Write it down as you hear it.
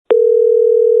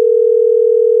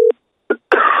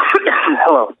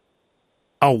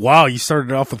Oh, wow. You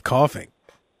started off with coughing.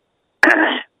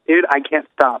 Dude, I can't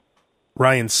stop.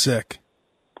 Ryan's sick.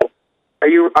 Are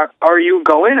you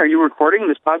going? Are you recording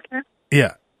this podcast?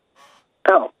 Yeah.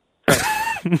 Oh.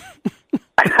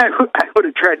 I would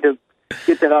have tried to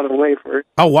get that out of the way first.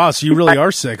 Oh, wow. So you really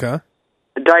are sick, huh?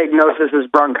 The diagnosis is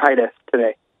bronchitis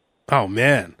today. Oh,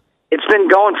 man. It's been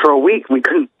going for a week. We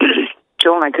couldn't,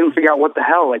 Jill and I couldn't figure out what the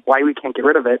hell, like why we can't get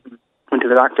rid of it. Went to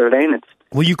the doctor today, and it's...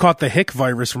 Well, you caught the hick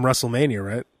virus from WrestleMania,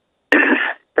 right?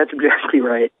 That's exactly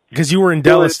right. Because you were in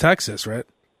Dallas, Texas, right?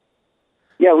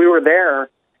 Yeah, we were there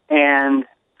and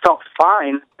felt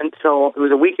fine until it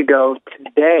was a week ago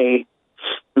today.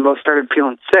 We both started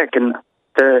feeling sick, and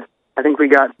I think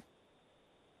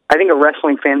a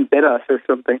wrestling fan bit us or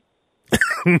something.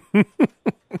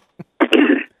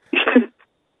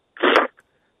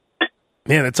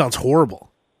 Man, that sounds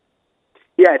horrible.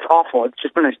 Yeah, it's awful.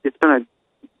 It's been a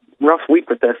rough week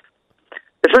with this.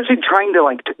 Especially trying to,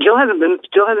 like, Jill hasn't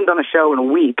done a show in a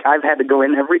week. I've had to go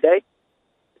in every day.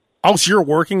 Oh, so you're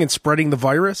working and spreading the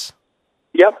virus?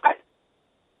 Yep.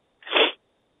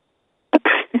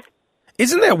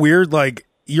 Isn't that weird? Like,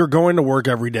 you're going to work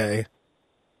every day.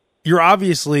 You're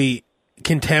obviously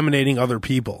contaminating other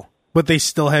people, but they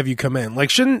still have you come in. Like,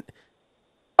 shouldn't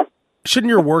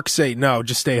your work say, no,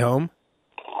 just stay home?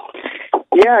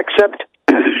 Yeah, except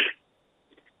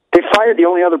they fired the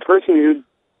only other person who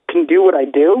can do what I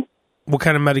do. What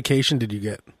kind of medication did you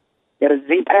get? Got a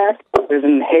Z-Pack, there's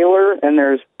an inhaler, and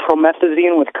there's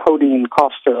promethazine with codeine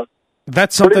cough syrup.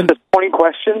 That's something... What is this, 20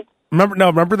 questions?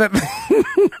 Remember that...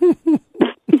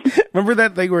 Remember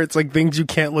that thing where it's like things you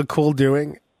can't look cool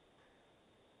doing?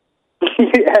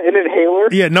 Yeah, an inhaler?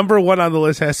 Yeah, number one on the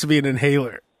list has to be an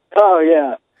inhaler. Oh,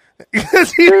 yeah.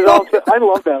 There's also, I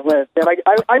love that list. And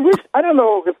I wish, I don't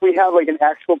know if we have like an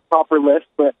actual proper list,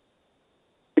 but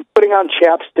putting on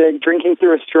chapstick, drinking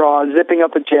through a straw, zipping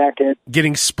up a jacket.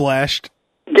 Getting splashed.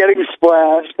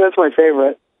 That's my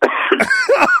favorite.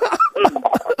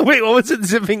 Wait, what was it?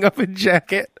 Zipping up a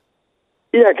jacket?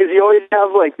 Yeah, because you always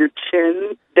have like your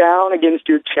chin down against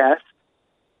your chest.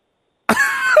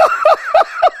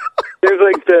 There's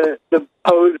like the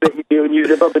pose that you do when you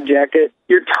zip up a jacket.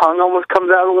 Your tongue almost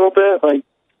comes out a little bit. Like,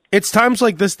 it's times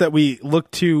like this that we look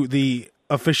to the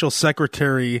official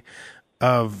secretary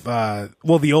of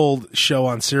the old show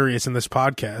on Sirius in this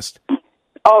podcast.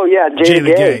 Oh yeah, Jay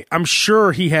the Gay. I'm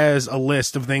sure he has a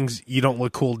list of things you don't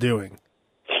look cool doing.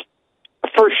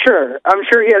 For sure. I'm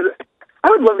sure he has. I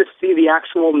would love to see the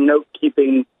actual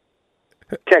note-keeping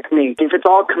technique. If it's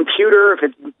all computer, if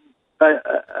it's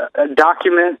a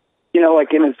document, you know,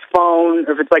 like in his phone,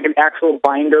 or if it's like an actual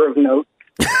binder of notes.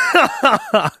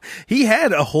 He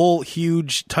had a whole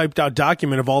huge typed-out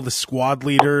document of all the squad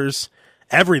leaders,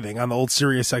 everything on the old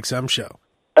Sirius XM show.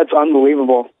 That's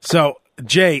unbelievable. So,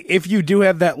 Jay, if you do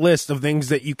have that list of things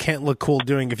that you can't look cool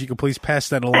doing, if you could please pass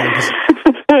that along.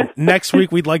 Next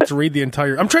week, we'd like to read the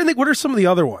entire... I'm trying to think, what are some of the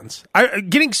other ones?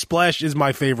 Getting splashed is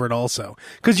my favorite also.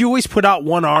 Because you always put out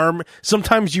one arm.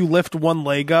 Sometimes you lift one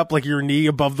leg up, like your knee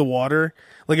above the water.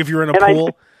 Like if you're in a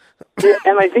pool.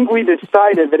 And I think we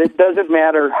decided that it doesn't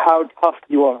matter how tough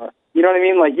you are. You know what I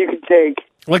mean? Like you could take...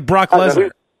 Like Brock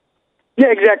Lesnar.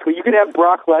 Yeah, exactly. You could have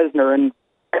Brock Lesnar and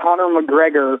Conor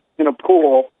McGregor in a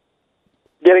pool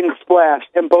getting splashed,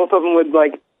 and both of them would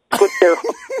like put their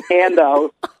hand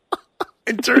out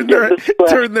and turn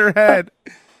their head.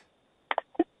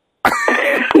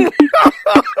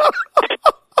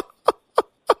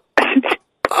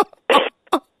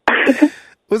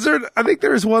 Was there? I think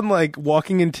there was one like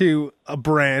walking into a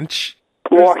branch.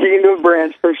 Walking into a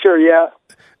branch for sure. Yeah.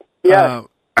 Yeah.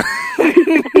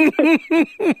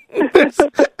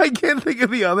 I can't think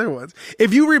of the other ones.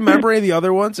 If you remember any of the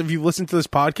other ones, if you listen to this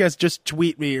podcast, just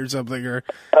tweet me or something, that's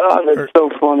so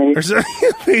funny. Or send me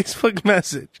a Facebook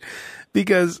message,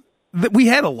 because we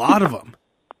had a lot of them.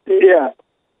 Yeah.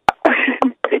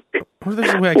 Or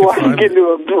there's a way I can walking into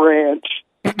a branch.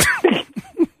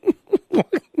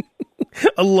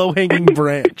 A low-hanging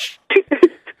branch.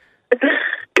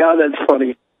 God, that's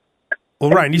funny.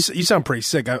 Well, Ryan, you sound pretty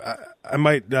sick. I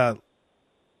might.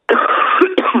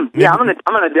 Yeah, I'm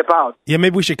gonna dip out. Yeah,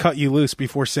 maybe we should cut you loose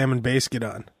before Sam and Bass get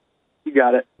on. You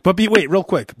got it. But wait, real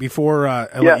quick before I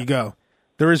let you go,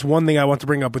 there is one thing I want to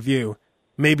bring up with you.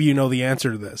 Maybe you know the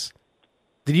answer to this.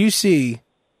 Did you see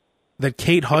that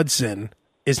Kate Hudson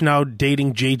is now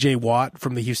dating J.J. Watt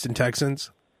from the Houston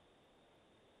Texans?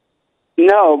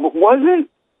 No, but wasn't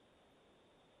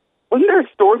there a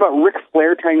story about Ric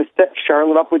Flair trying to set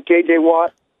Charlotte up with J.J.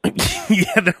 Watt?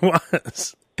 Yeah, there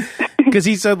was. Because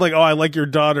he said, like, oh, I like your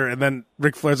daughter. And then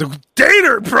Ric Flair's like, date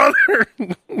her, brother.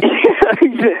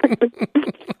 Exactly.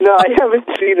 No, I haven't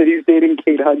seen that he's dating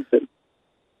Kate Hudson.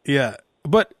 Yeah,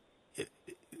 but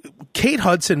Kate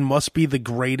Hudson must be the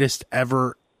greatest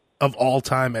ever of all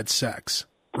time at sex,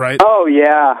 right? Oh,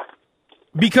 yeah.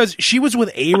 Because she was with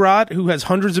A-Rod, who has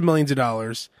hundreds of millions of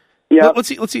dollars. Yeah. Let's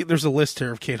see. There's a list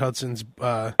here of Kate Hudson's.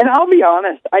 And I'll be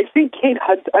honest. I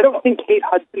don't think Kate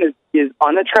Hudson is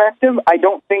unattractive.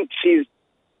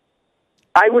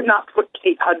 I would not put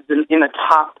Kate Hudson in a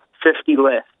top 50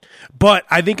 list. But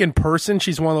I think in person,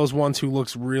 she's one of those ones who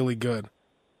looks really good.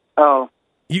 Oh.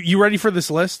 You ready for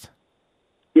this list?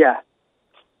 Yeah.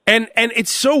 And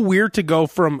it's so weird to go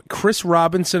from Chris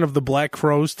Robinson of the Black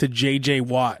Crowes to J.J.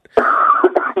 Watt.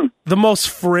 The most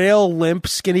frail, limp,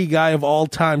 skinny guy of all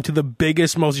time to the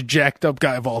biggest, most jacked up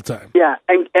guy of all time. Yeah,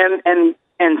 and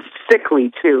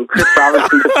sickly too. Chris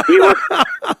Robinson.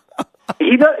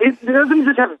 He doesn't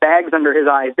just have bags under his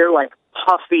eyes. They're like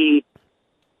puffy,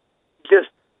 just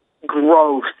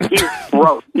gross. He's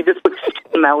gross. He just looks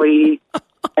smelly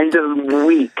and just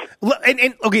weak.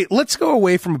 And okay, let's go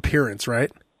away from appearance,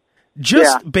 right?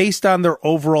 Just based on their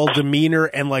overall demeanor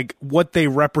and like what they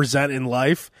represent in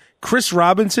life, Chris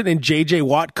Robinson and J.J.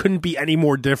 Watt couldn't be any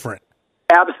more different.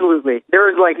 Absolutely. If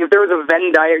there was a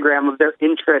Venn diagram of their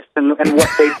interests and what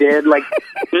they did, like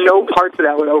no parts of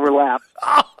that would overlap.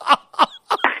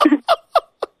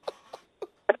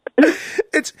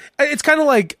 It's kind of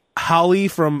like Holly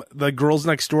from the Girls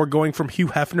Next Door going from Hugh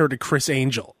Hefner to Chris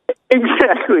Angel.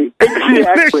 Exactly.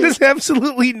 There's just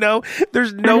absolutely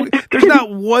there's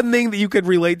not one thing that you could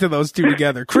relate to those two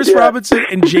together. Chris Robinson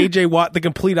and J.J. Watt, the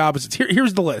complete opposites.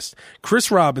 Here's the list.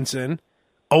 Chris Robinson,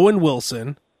 Owen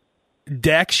Wilson,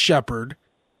 Dax Shepard,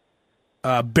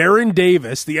 Baron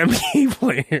Davis, the NBA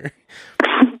player,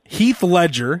 Heath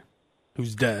Ledger,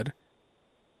 who's dead,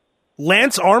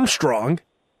 Lance Armstrong,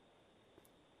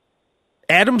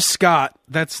 Adam Scott,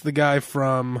 that's the guy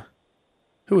from,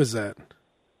 who is that?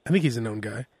 I think he's a known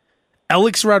guy.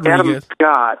 Alex Rodriguez.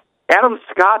 Adam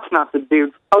Scott's not the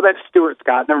dude. Oh, that's Stuart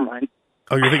Scott. Never mind.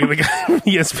 Oh, you're thinking of the guy from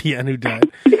ESPN who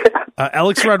died.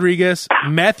 Alex Rodriguez,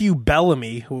 Matthew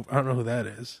Bellamy, who I don't know who that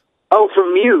is. Oh,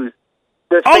 from Muse.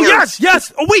 Oh,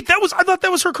 yes. Oh, wait, I thought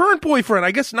that was her current boyfriend.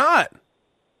 I guess not.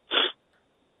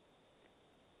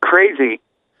 Crazy.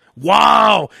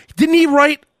 Wow. Didn't he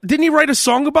write a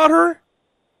song about her?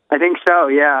 I think so,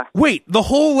 yeah. Wait, the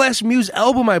whole last Muse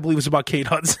album, I believe, was about Kate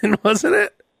Hudson, wasn't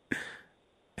it?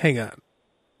 Hang on.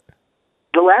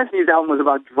 The last Muse album was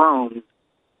about drones.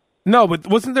 No, but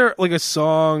wasn't there like a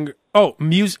song? Oh,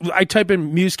 Muse. I type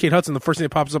in Muse Kate Hudson. The first thing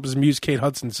that pops up is Muse Kate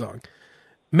Hudson song.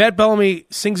 Matt Bellamy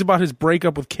sings about his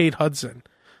breakup with Kate Hudson.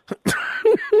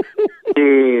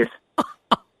 Jeez.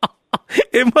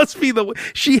 It must be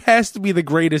she has to be the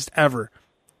greatest ever.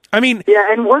 I mean,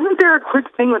 yeah, and wasn't there a quick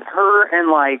thing with her and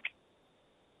like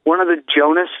one of the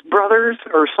Jonas brothers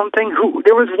or something?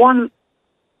 There was one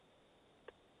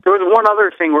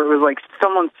other thing where it was like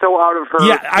someone so out of her.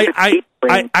 Yeah,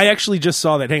 I actually just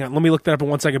saw that. Hang on, let me look that up in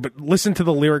 1 second. But listen to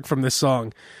the lyric from this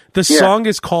song. The song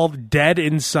is called "Dead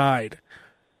Inside,"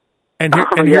 and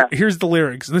here's the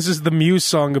lyrics. This is the Muse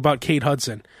song about Kate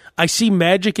Hudson. I see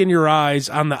magic in your eyes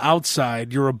on the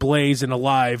outside. You're ablaze and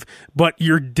alive, but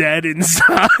you're dead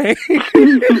inside.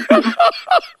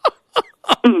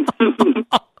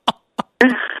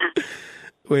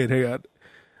 Wait, hang on.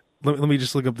 Let me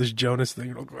just look up this Jonas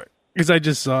thing real quick because I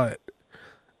just saw it.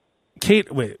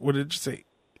 Kate, wait, what did you say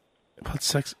about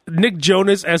sex? Nick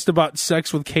Jonas asked about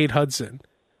sex with Kate Hudson.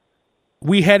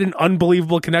 We had an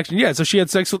unbelievable connection. Yeah, so she had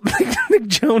sex with Nick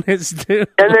Jonas too.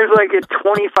 And there's like a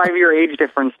 25-year age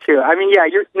difference too. I mean, yeah,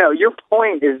 your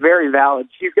point is very valid.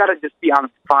 She's got to just be on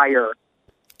fire.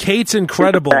 Kate's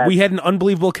incredible. We had an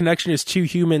unbelievable connection as two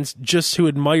humans just who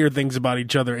admire things about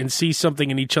each other and see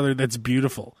something in each other that's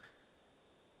beautiful.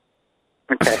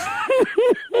 Okay.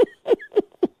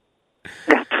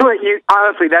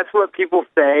 That's what people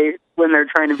say when they're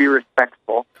trying to be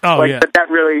respectful. Oh, yeah. But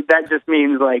that just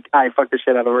means like I fucked the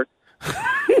shit out of her.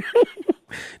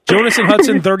 Jonas and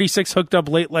Hudson, 36, hooked up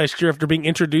late last year after being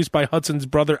introduced by Hudson's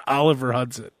brother Oliver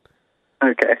Hudson.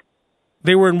 Okay.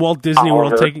 They were in Walt Disney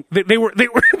World taking. They were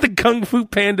at the Kung Fu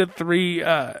Panda 3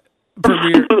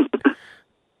 premiere.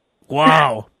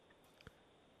 Wow.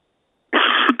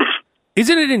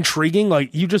 Isn't it intriguing?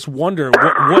 Like, you just wonder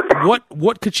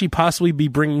what could she possibly be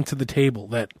bringing to the table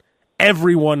that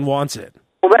everyone wants it?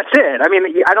 Well, that's it. I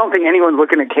mean, I don't think anyone's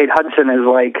looking at Kate Hudson as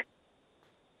like,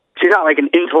 she's not like an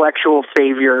intellectual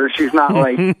savior. She's not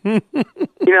like,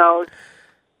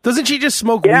 Doesn't she just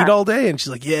smoke weed all day? And she's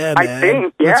like, yeah, man, I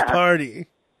think, let's party.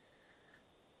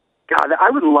 God, I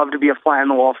would love to be a fly on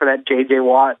the wall for that J.J.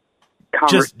 Watt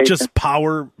conversation. Just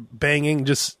power banging,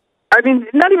 just I mean,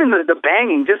 not even the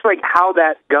banging, just like how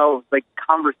that goes, like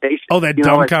conversation. Oh, that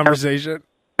dumb conversation.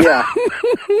 Yeah.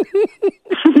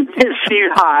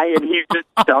 She's high and he's just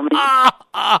dummy.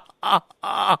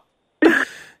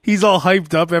 He's all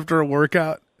hyped up after a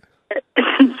workout.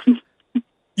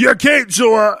 Yeah, Kate,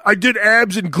 so I did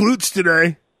abs and glutes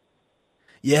today.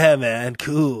 Yeah, man,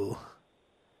 cool.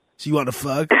 So you want to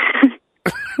fuck?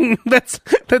 That's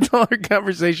all her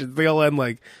conversations. They all end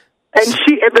like... But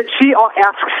she all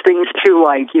asks things too,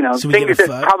 like, so things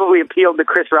that probably appealed to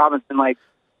Chris Robinson, like,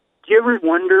 do you ever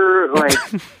wonder, like,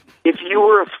 if you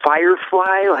were a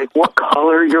firefly, like, what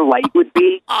color your light would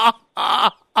be?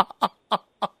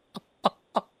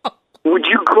 Would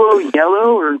you glow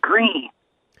yellow or green?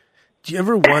 Do you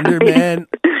ever wonder, man,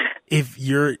 if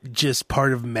you're just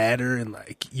part of matter and,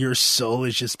 like, your soul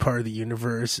is just part of the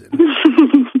universe? And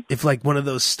if, like, one of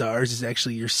those stars is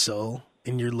actually your soul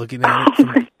and you're looking at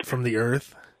it from the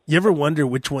earth? You ever wonder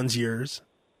which one's yours?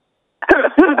 So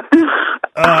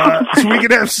we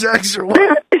can have sex or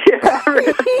what?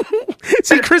 Yeah.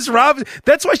 See, Chris Robinson,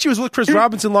 that's why she was with Chris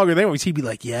Robinson longer than always. He'd be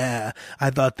like, yeah,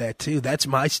 I thought that too. That's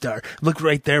my star. Look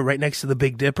right there, right next to the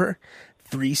Big Dipper.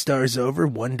 3 stars over,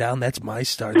 1 down. That's my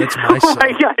star. That's my star. Oh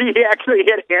my God, he actually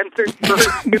had answered first.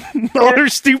 All her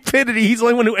stupidity. He's the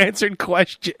only one who answered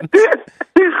questions.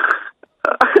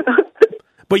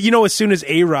 But as soon as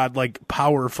A-Rod, like,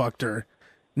 power fucked her,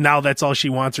 now that's all she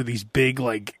wants are these big,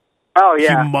 like,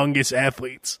 humongous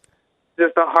athletes.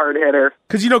 Just a hard hitter.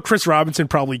 Because, Chris Robinson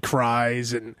probably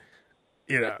cries and,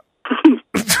 it's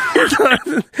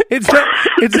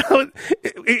not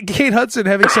Kate Hudson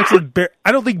having sex with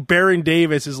I don't think Baron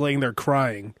Davis is laying there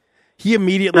crying. He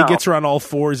immediately gets her on all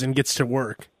fours and gets to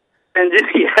work. And just,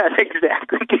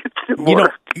 exactly. Gets to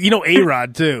work.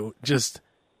 A-Rod, too. Just,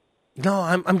 no,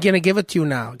 I'm going to give it to you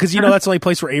now. Because, that's the only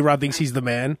place where A-Rod thinks he's the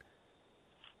man.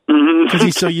 Because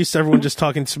he's so used to everyone just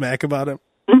talking smack about him.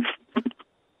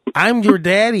 I'm your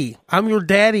daddy. I'm your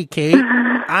daddy, Kate.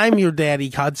 I'm your daddy,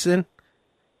 Hudson.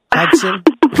 That's awesome.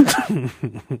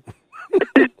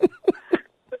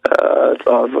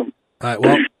 All right,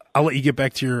 well, I'll let you get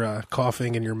back to your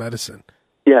coughing and your medicine.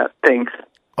 Yeah, thanks.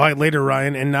 All right, later,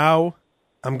 Ryan. And now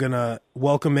I'm going to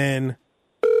welcome in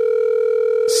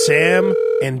Sam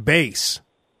and Bass.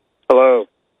 Hello.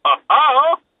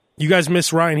 Hello. You guys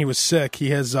miss Ryan. He was sick.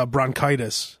 He has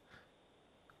bronchitis.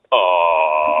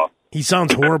 Oh. He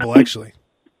sounds horrible, actually.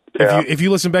 Yeah. If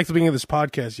you listen back to the beginning of this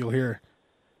podcast, you'll hear.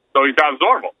 So he sounds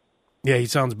normal. Yeah, he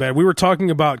sounds bad. We were talking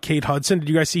about Kate Hudson. Did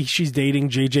you guys see she's dating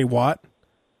J.J. Watt?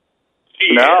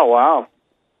 No, wow.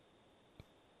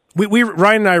 We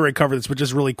Ryan and I already covered this, but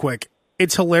just really quick.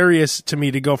 It's hilarious to me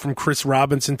to go from Chris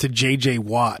Robinson to J.J.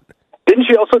 Watt. Didn't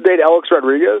she also date Alex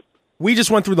Rodriguez? We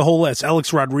just went through the whole list.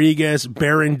 Alex Rodriguez,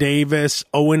 Baron Davis,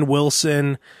 Owen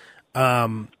Wilson,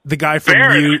 the guy from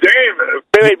Baron Davis.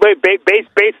 Wait,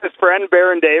 Bass's friend,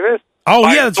 Baron Davis? Oh,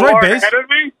 yeah, that's right, Bass. Ahead of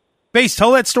me? Bass,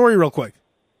 tell that story real quick.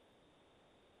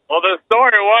 Well, the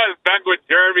story was back when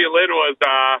Jeremy Lin was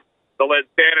the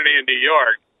Linsanity in New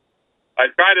York.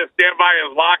 I tried to stand by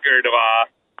his locker to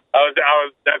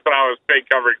that's when I was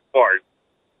fake covering sports.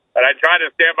 And I tried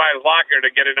to stand by his locker to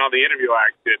get in on the interview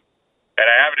action. And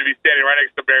I happened to be standing right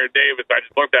next to Baron Davis. I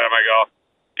just looked at him. I go,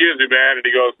 "Excuse me, man." And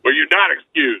he goes, "Well, you're not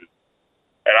excused."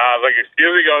 And I was like,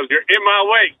 "Excuse me." He goes, "You're in my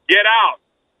way. Get out."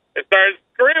 And started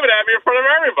screaming at me in front of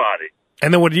everybody.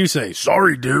 And then what did you say?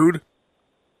 "Sorry, dude."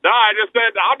 No, I just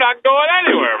said, "I'm not going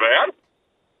anywhere, man."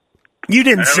 You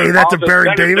didn't say that to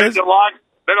Baron Davis? Then it launched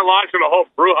in a whole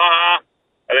brouhaha.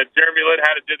 And then Jeremy Lin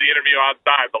had to do the interview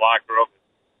outside the locker room.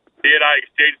 He and I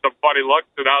exchanged some funny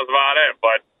looks, and that was about it.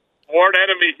 But sworn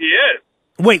enemy he is.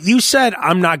 Wait, you said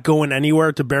I'm not going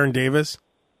anywhere to Baron Davis?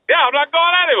 Yeah, I'm not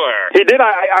going anywhere. He did.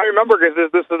 I remember because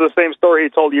this is the same story he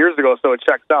told years ago, so it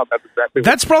checks out. That's exactly.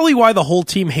 That's probably why the whole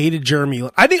team hated Jeremy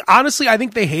Lin. I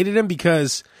think they hated him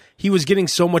because he was getting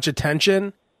so much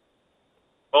attention.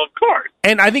 Well, of course.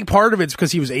 And I think part of it's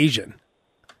because he was Asian.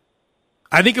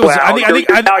 I think it was. Well, I think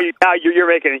now you're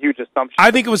making a huge assumption.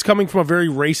 I think it was coming from a very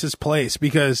racist place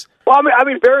because. Well, I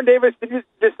mean, Baron Davis. Did you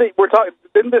just think we're talking?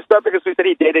 Didn't this start because we said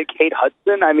he dated Kate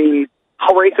Hudson? I mean,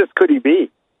 how racist could he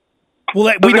be?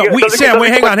 Well, we know. Sam,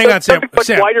 wait, hang on,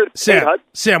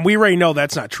 Sam. We already know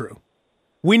that's not true.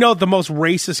 We know the most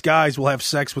racist guys will have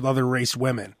sex with other race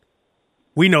women.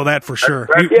 We know that for sure.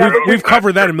 We've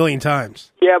covered that a million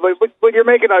times. Yeah, but you're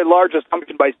making a large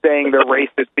assumption by saying they're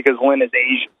racist because Lynn is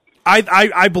Asian.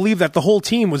 I believe that the whole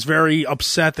team was very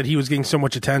upset that he was getting so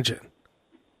much attention.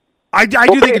 I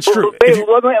do think it's true.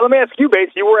 Let me ask you,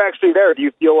 Bass. You were actually there. Do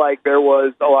you feel like there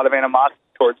was a lot of animosity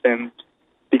towards him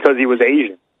because he was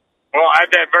Asian? Well,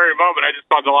 at that very moment, I just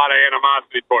felt a lot of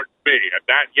animosity towards me, and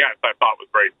that, yes, I thought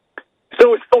was racist.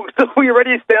 So we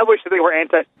already established that they were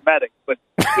anti-Semitic, but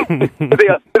they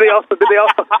also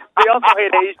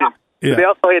hate Asians. Yeah. They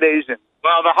also hate Asians.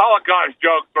 Well, the Holocaust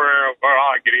jokes were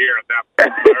all I could hear at that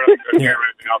point. I really couldn't hear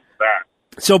anything else than that.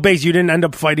 So, Bass, you didn't end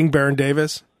up fighting Baron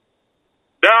Davis?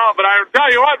 No, but I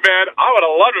tell you what, man, I would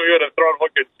have loved if you would have thrown a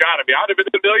fucking shot at me. I would have been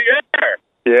a millionaire.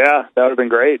 Yeah, that would have been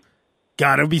great.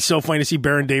 God, it would be so funny to see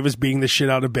Baron Davis beating the shit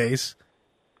out of Bass.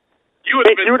 You would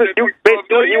have been.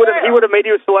 He would have made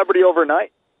you a celebrity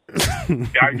overnight.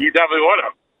 Yeah, you definitely would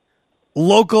have.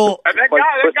 Local. And that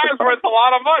guy's worth a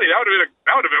lot of money. That would have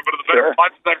been one of the better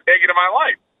punches I've taken in my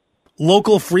life.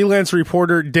 Local freelance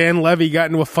reporter Dan Levy got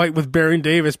into a fight with Baron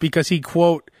Davis because he,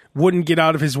 quote, wouldn't get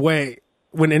out of his way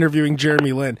when interviewing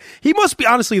Jeremy Lin. He must be,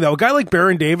 honestly, though, a guy like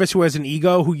Baron Davis who has an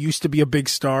ego, who used to be a big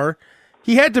star,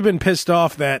 he had to have been pissed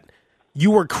off that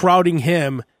you were crowding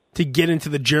him to get into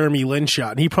the Jeremy Lin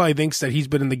shot. And he probably thinks that he's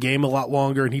been in the game a lot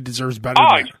longer and he deserves better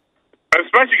than that.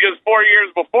 Especially because 4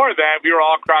 years before that, we were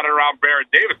all crowded around Baron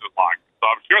Davis's locker. So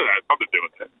I'm sure that had something to do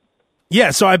with it.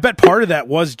 Yeah, so I bet part of that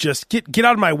was just get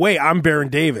out of my way. I'm Baron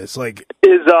Davis. Like,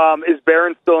 is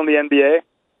Baron still in the NBA?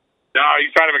 No,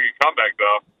 he's trying to make a comeback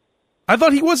though. I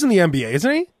thought he was in the NBA,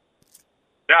 isn't he?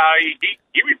 No,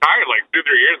 he retired like 2-3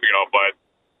 years ago, but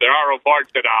there are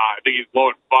reports that I think he's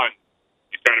blowing funds.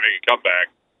 He's trying to make a comeback.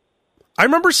 I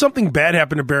remember something bad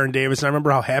happened to Baron Davis, and I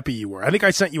remember how happy you were. I think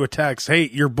I sent you a text. Hey,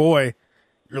 your boy.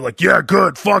 You're like, yeah,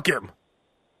 good. Fuck him.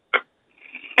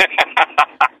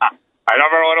 I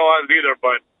don't remember what it was either,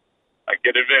 but I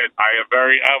can admit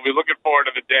I'll be looking forward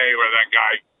to the day where that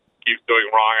guy keeps doing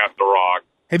wrong after wrong.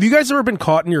 Have you guys ever been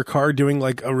caught in your car doing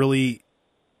like a really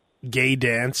gay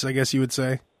dance, I guess you would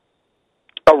say?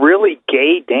 A really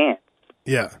gay dance?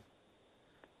 Yeah.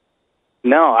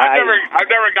 No, I've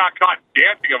never got caught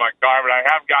dancing in my car, but I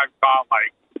have gotten caught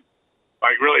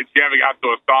like really jamming out to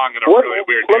a song in a really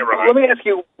weird neighborhood. Let me ask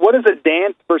you, what is a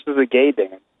dance versus a gay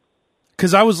dance?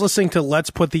 Because I was listening to Let's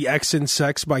Put the X in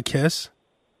Sex by Kiss,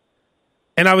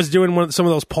 and I was doing some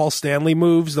of those Paul Stanley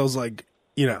moves, those like,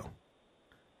 you know,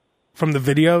 from the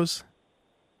videos.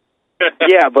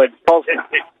 Yeah, but Paul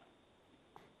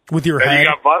with your and head. You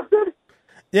got busted?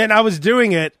 Yeah, and I was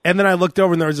doing it, and then I looked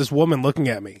over, and there was this woman looking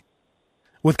at me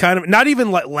with kind of, not even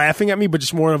like laughing at me, but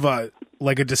just more of a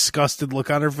disgusted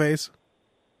look on her face.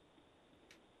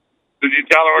 Did you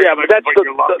tell her where you put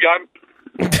your love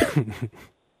gun?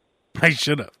 I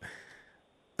should have.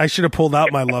 I should have pulled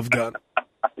out my love gun.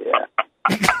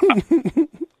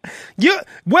 Yeah.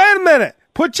 Wait a minute.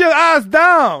 Put your eyes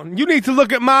down. You need to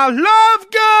look at my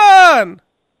love gun.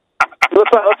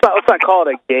 Let's not call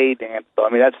it a gay dance, though. I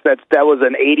mean, that was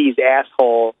an '80s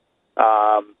asshole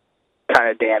kind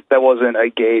of dance. That wasn't a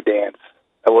gay dance.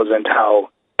 That wasn't how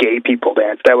gay people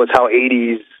dance. That was how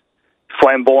 '80s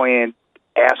flamboyant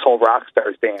asshole rock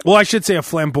stars dance. Well, I should say a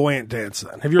flamboyant dance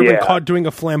then. Have you ever been caught doing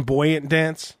a flamboyant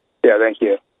dance? Yeah, thank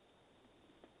you.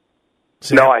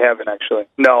 See, no, I haven't actually.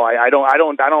 No, I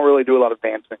don't really do a lot of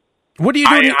dancing. What do you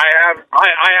do? I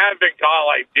have been caught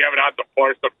like jamming out to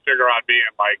pour some sugar on me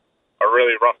in like a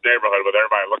really rough neighborhood with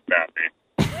everybody looking at me.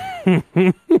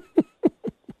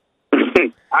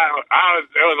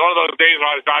 It was one of those days when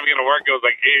I was driving into work. It was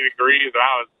like 80 degrees, and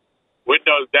I was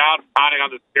windows down, pounding on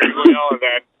the steering wheel, and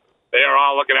then they were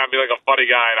all looking at me like a funny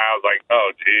guy, and I was like,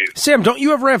 "Oh, geez." Sam, don't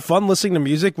you ever have fun listening to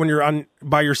music when you're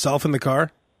by yourself in the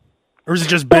car, or is it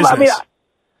just business?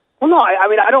 I'm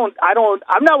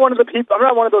not one of the people. I'm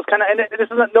not one of those kind of. And this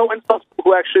isn't no insults to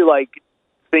people who actually like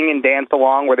sing and dance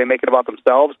along where they make it about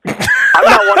themselves. I'm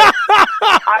not one.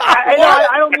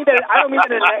 I don't mean that. I don't mean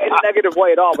that in a negative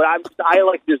way at all. But I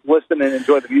like to just listen and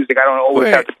enjoy the music. I don't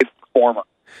always have to be a performer.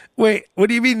 Wait, what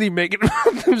do you mean they make it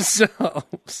about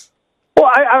themselves? Well,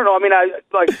 I don't know. I mean,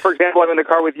 for example, I'm in the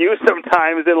car with you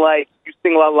sometimes, and like you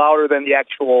sing a lot louder than the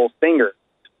actual singer.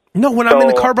 No, when I'm in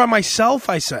the car by myself,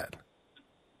 I said.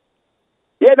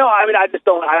 Yeah, no. I mean, I just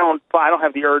don't. I don't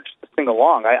have the urge to sing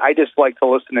along. I just like to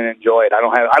listen and enjoy it. I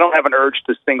don't have an urge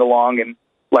to sing along and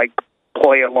like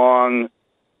play along,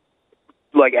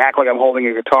 like act like I'm holding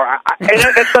a guitar. And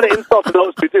that's not an insult to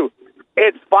those two too.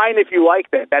 It's fine if you like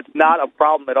that. That's not a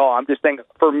problem at all. I'm just saying,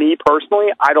 for me personally,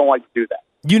 I don't like to do that.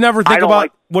 You never think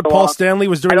about what Paul Stanley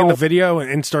was doing in the video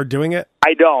and start doing it?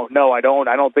 I don't. No, I don't.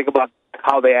 I don't think about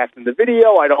how they act in the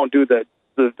video. I don't do the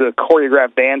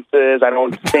choreographed dances. I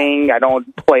don't sing. I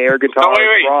don't play air guitar. Oh,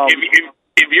 wait.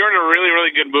 If you're in a really,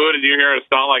 really good mood and you hear a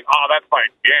song like, "Oh, that's my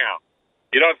jam,"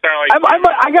 You don't start like.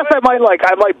 I guess I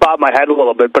might bob my head a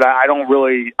little bit, but I don't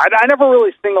really. I never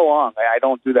really sing along. I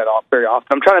don't do that very often.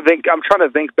 I'm trying to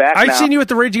think back. I've now. seen you at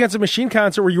the Rage Against the Machine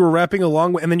concert where you were rapping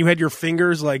along, and then you had your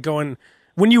fingers like going.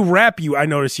 When you rap, I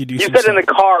notice you do. You some said stuff. in the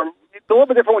car. It's a little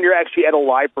bit different when you're actually at a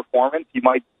live performance. You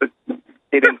might get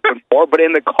into it more, but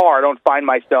in the car, I don't find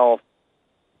myself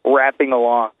rapping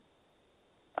along.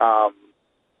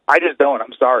 I just don't.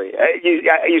 I'm sorry.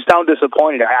 You sound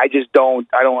disappointed. I just don't.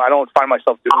 I don't find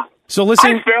myself doing it. So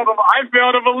listen, I fail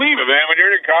to believe it, man. When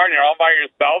you're in a car and you're all by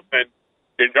yourself and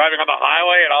you're driving on the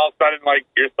highway and all of a sudden, like,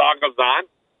 your song comes on,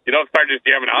 you don't start just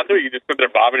jamming out to it. You just sit there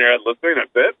bobbing your head listening.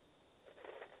 That's it.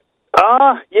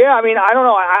 Yeah. I mean, I don't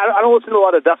know. I don't listen to a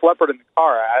lot of Def Leppard in the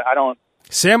car. I don't.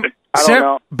 Sam, I don't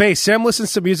know. Bass, Sam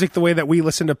listens to music the way that we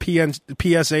listen to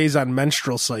PSAs on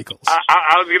menstrual cycles.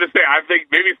 I was going to say, I think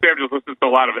maybe Sam just listens to a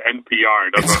lot of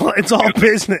NPR. It's all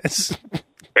business.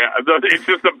 Yeah, it's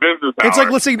just a business hour. It's like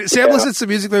Sam listens to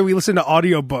music the way we listen to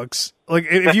audiobooks. Like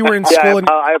if you were in school.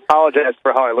 I apologize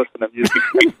for how I listen to music.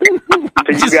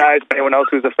 To you guys, anyone else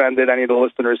who's offended, any of the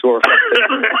listeners who are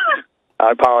offended,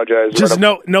 I apologize. Just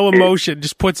no emotion.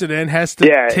 Just puts it in. Has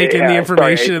to take in the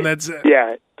information, sorry. and that's it.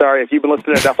 Yeah, sorry if you've been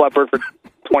listening to Def Leppard for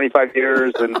 25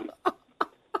 years, and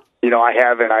I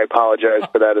haven't. I apologize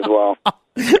for that as well.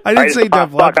 I didn't say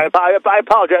Def Leppard. I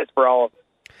apologize for all of it.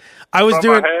 I was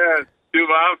doing. To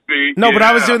my feet. No, but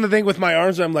I was doing the thing with my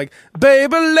arms. Where I'm like,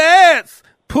 baby, let's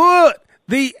put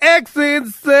the X in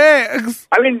sex.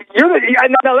 I mean, you're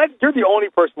the only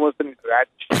person listening to that.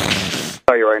 I'll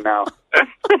tell you right now.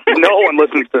 No one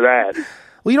listens to that.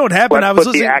 Well, you know what happened? I was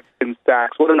listening. The X in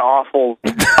sex. What an awful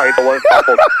title.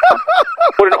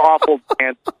 What an awful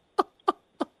dance.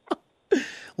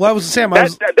 Well, I was Sam. I'm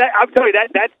telling you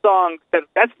that song.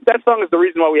 That song is the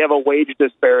reason why we have a wage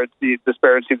disparity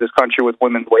in this country with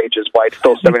women's wages. Why it's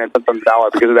still 7 cents on the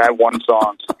dollar because of that one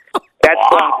song. That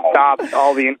song stopped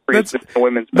all the increase in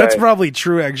women's pay. That's probably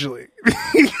true, actually.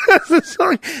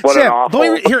 Sam,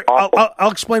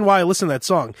 I'll explain why I listen to that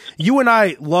song. You and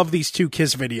I love these two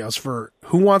Kiss videos for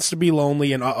 "Who Wants to Be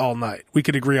Lonely" and "All Night." We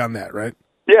could agree on that, right?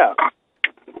 Yeah.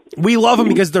 We love them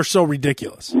because they're so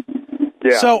ridiculous.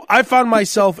 Yeah. So I found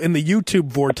myself in the YouTube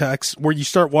vortex where you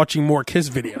start watching more Kiss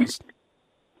videos,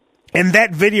 and that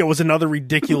video was another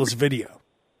ridiculous video.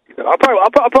 I'll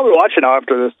probably watch it now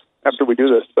after we do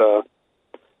this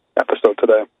episode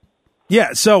today.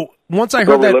 Yeah. So once I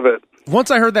heard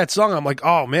that song, I'm like,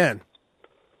 oh man.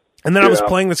 And then I was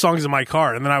playing the songs in my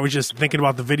car, and then I was just thinking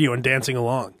about the video and dancing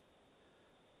along.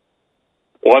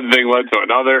 One thing led to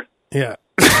another. Yeah.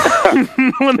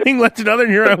 One thing led to another,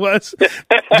 and here I was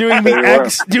doing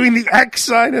the X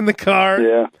sign in the car.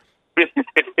 Yeah,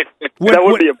 that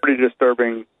would be a pretty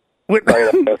disturbing.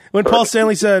 When Paul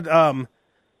Stanley said, "Love's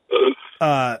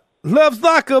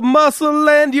like a muscle,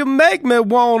 and you make me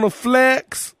wanna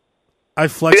flex," I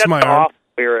flexed my arm. Off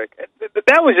lyric.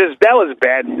 That was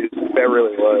bad music. That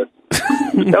really was.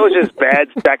 That was just bad,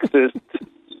 sexist.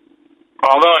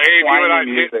 Although Abe,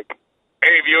 music.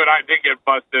 You and I did get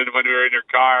busted when we were in your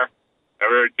car,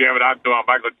 and we were jamming out to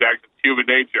Michael Jackson's "Human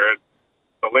Nature." And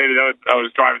the lady that I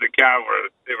was driving the cab,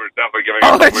 they were definitely giving.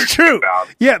 Oh, that's true.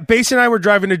 Yeah, Bass and I were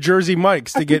driving to Jersey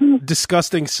Mike's to get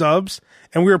disgusting subs,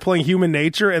 and we were playing "Human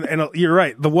Nature." And you're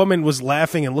right, the woman was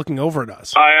laughing and looking over at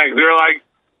us. Oh yeah, they were like,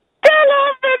 "Tell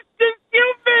us it's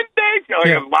human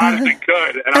nature," as loud as they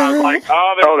could, and I was like,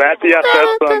 "Oh, that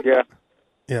song, yeah,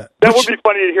 yeah." That would be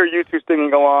funny to hear you two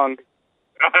singing along."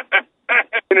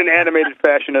 In an animated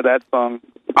fashion of that song.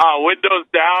 Windows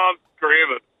down,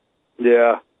 screaming.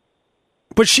 Yeah.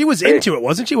 But she was into it,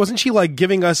 wasn't she? Wasn't she like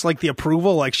giving us like the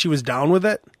approval, like she was down with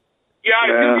it? Yeah,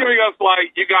 she's giving us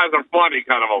like, you guys are funny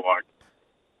kind of a look.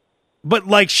 But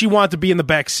like she wanted to be in the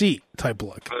back seat type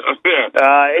look. It's probably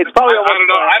I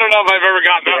don't know if I've ever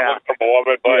gotten that look from a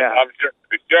woman, but I'm sure.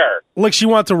 Like she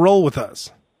wanted to roll with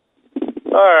us.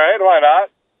 All right, why not?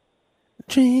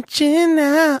 Reaching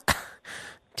out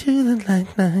to the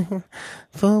lifeline,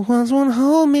 for once won't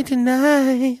hold me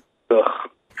tonight.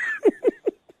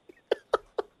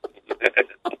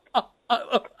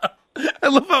 I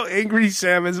love how angry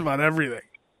Sam is about everything.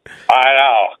 I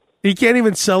know. He can't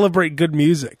even celebrate good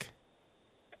music.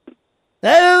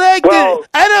 I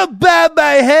don't bob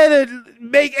my head and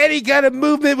make any kind of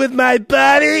movement with my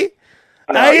body.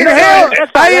 I inhale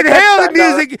the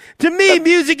music. To me,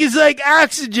 music is like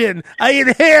oxygen. I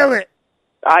inhale it.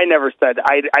 I never said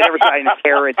I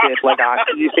inherited like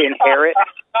oxygen. You say inherit?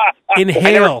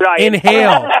 Inhale.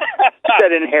 Inhale. You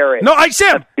said inherit. No,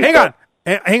 Sam, hang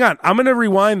on. I'm going to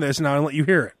rewind this now and let you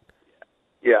hear it.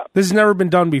 Yeah. This has never been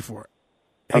done before.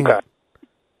 Hang okay. on.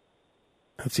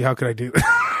 Let's see, how could I do that?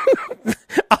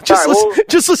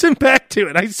 Just listen back to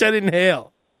it. I said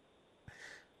inhale.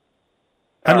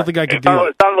 I don't think I could do it.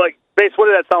 It sounded like, Bass, what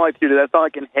did that sound like to you? Did that sound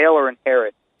like inhale or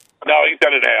inherit? No, he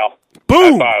said inhale.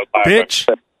 Boom, bitch.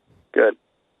 Good.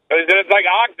 It's like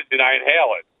oxygen. I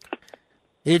inhale it.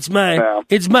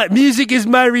 It's my music is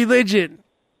my religion.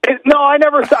 No, I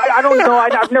never. I don't know.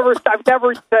 I've never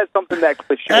said something that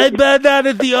cliche. I bow down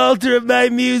at the altar of my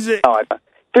music. Oh,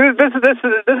 dude, this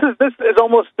is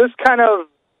almost this kind of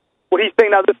what he's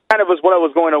saying now. This kind of was what I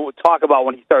was going to talk about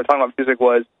when he started talking about music.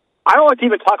 Was I don't like to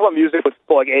even talk about music with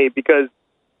people like Abe, because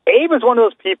Abe is one of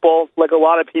those people, like a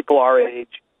lot of people our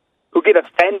age, who get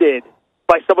offended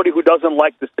by somebody who doesn't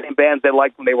like the same bands they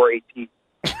liked when they were 18.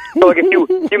 So, like, if you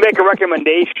make a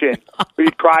recommendation, or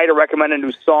you try to recommend a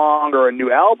new song or a new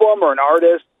album or an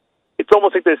artist, it's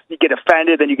almost like this: you get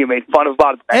offended, then you get made fun of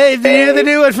about it. Hey, did you hear the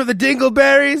new one from the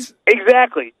Dingleberries?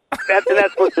 Exactly. That's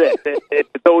what's it.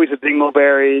 It's always the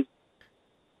Dingleberries.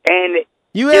 And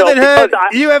you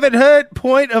haven't heard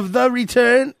Point of the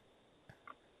Return?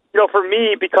 For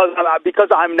me, because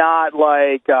I'm not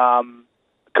like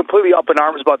completely up in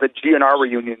arms about the GNR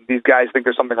reunion, these guys think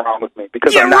there's something wrong with me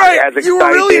because I'm not as excited. You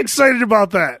were really excited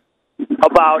about that.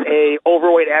 About a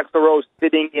overweight Axl Rose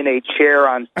sitting in a chair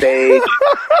on stage,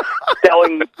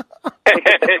 selling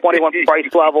 21 price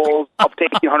levels up to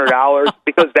 $1,800,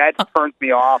 because that turns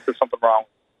me off. There's something wrong.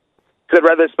 Because I'd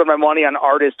rather spend my money on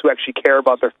artists who actually care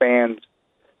about their fans.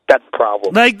 That's the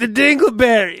problem. Like the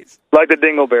Dingleberries. Like the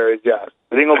Dingleberries, yes.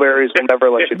 The Dingleberries will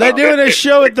never let you down. They're doing a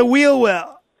show at the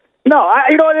Wheelwell. No,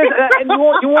 you know what it is, and you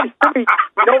won't hear me.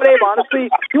 You know what, Abe?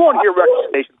 Honestly, you won't hear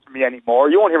recommendations from me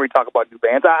anymore. You won't hear me talk about new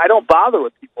bands. I don't bother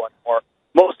with people anymore.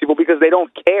 Most people, because they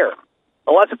don't care.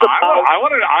 Unless it's about. I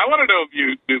want to know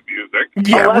new music.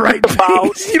 Yeah, right.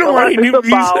 You don't want any new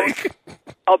music.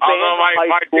 Although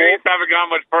my days haven't gone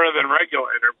much further than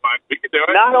regulator, but we can do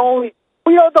it. Not only.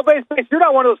 Well, the bass, you're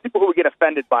not one of those people who would get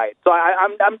offended by it. So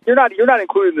you're not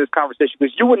included in this conversation,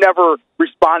 because you would never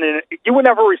respond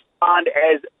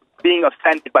as being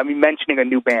offended by me mentioning a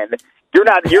new band. You're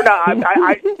not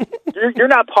part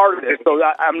of this. So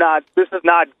I'm not. This is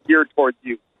not geared towards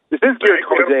you. This is geared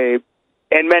towards Abe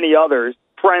and many others,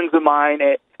 friends of mine.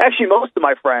 Actually, most of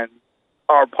my friends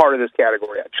are part of this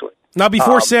category. Actually. Now,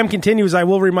 before Sam continues, I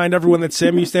will remind everyone that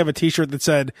Sam used to have a T-shirt that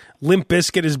said, "Limp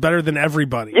Bizkit is better than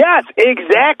everybody." Yes,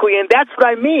 exactly, and that's what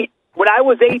I mean. When I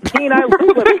was 18, I was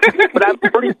Limp Bizkit, but I'm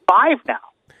 35 now.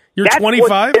 You're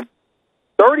 25?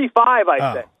 35, I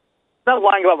said. I'm not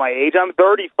lying about my age. I'm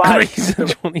 35. He's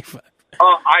 25.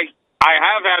 I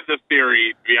have had this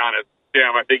theory, to be honest.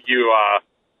 Sam, I think you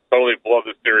totally blow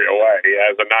this theory away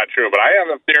as a not true, but I have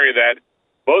a theory that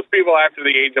most people after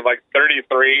the age of like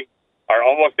 33 are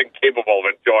almost incapable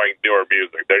of enjoying newer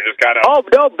music. They're just kind of,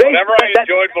 whatever I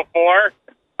enjoyed before.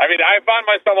 I mean, I find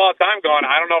myself all the time going,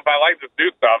 I don't know if I like this new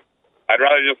stuff. I'd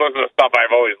rather just listen to stuff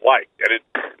I've always liked. And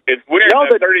it's weird that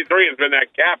 33 has been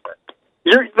that capper.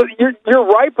 You're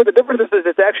right, but the difference is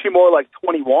it's actually more like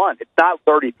 21. It's not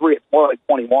 33. It's more like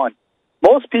 21.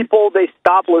 Most people, they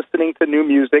stop listening to new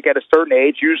music at a certain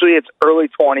age. Usually it's early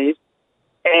 20s.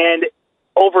 And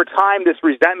over time, this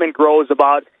resentment grows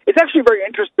about. It's actually a very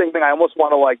interesting thing. I almost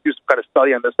want to do some kind of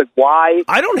study on this. Like, why?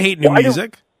 I don't hate new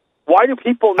music. Why do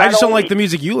people? I just don't like the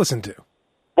music you listen to.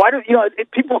 Why do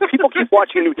people keep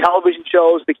watching new television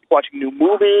shows? They keep watching new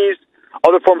movies,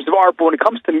 other forms of art. But when it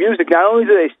comes to music, not only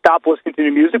do they stop listening to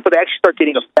new music, but they actually start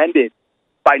getting offended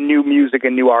by new music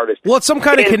and new artists. Well, it's some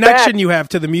kind of connection you have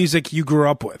to the music you grew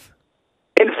up with.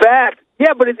 In fact,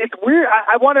 yeah, but it's weird.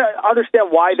 I want to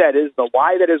understand why that is, though.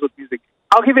 Why that is with music.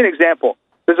 I'll give you an example.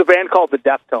 There's a band called the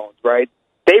Deftones, right?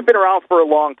 They've been around for a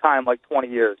long time, like 20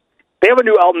 years. They have a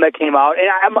new album that came out, and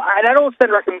I don't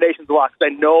send recommendations a lot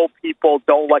because I know people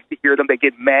don't like to hear them. They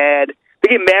get mad. They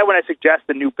get mad when I suggest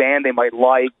a new band they might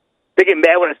like. They get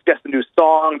mad when I suggest a new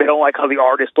song. They don't like how the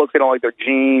artist looks. They don't like their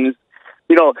jeans.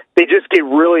 They just get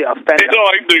really offended. They don't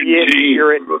like their jeans.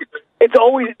 It's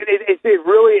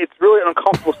really an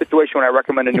uncomfortable situation when I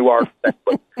recommend a new artist. But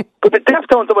the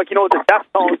Deftones, I'm like, the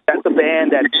Deftones, that's a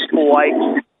band that people like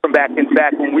from back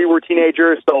when we were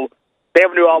teenagers. So they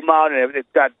have a new album out, and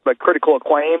it's got critical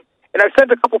acclaim. And I've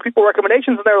sent a couple people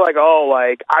recommendations, and they're like,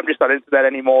 I'm just not into that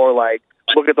anymore. Like,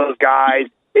 look at those guys.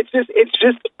 It's just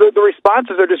the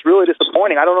responses are just really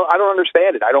disappointing. I don't know. I don't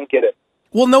understand it. I don't get it.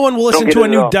 Well, no one will listen to a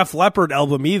new Def Leppard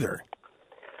album either.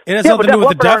 It has nothing to do with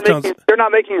the Deftones. They're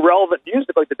not making relevant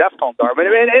music like the Deftones are.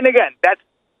 And again, that's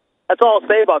all I'll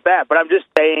say about that. But I'm just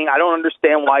saying I don't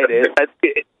understand why it is.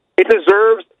 It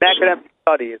deserves an academic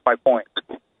study. Is my point.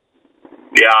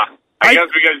 Yeah, I guess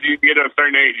because you get to a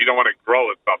certain age, you don't want to grow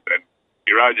with something.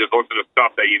 You rather just listen to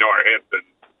stuff that you know are hits and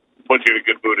puts you in a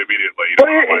good mood immediately. You But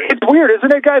know, it's weird,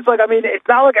 isn't it, guys? Like, I mean, it's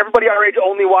not like everybody our age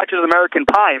only watches American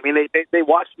Pie. I mean, they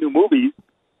watch new movies,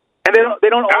 and they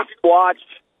don't always watch.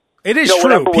 It is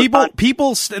whatever true. was on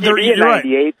People, TV in you're right.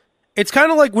 '98. It's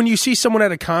kind of like when you see someone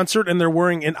at a concert and they're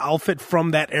wearing an outfit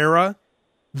from that era.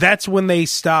 That's when they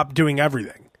stop doing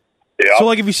everything. Yeah. So,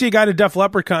 like, if you see a guy at a Def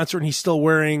Leppard concert and he's still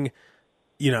wearing,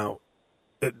 that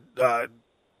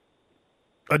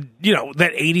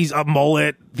 '80s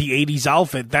mullet, the '80s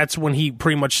outfit, that's when he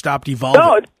pretty much stopped evolving.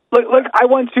 No, look, I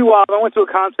went to a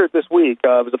concert this week. It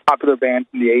was a popular band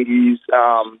from the '80s.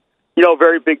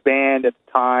 Very big band at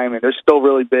the time, and they're still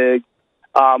really big.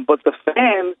 But the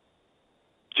fans,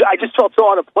 I just felt so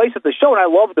out of place at the show, and I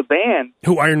love the band.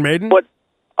 Who, Iron Maiden? But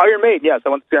Iron Maiden, yes, I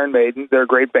went to see Iron Maiden. They're a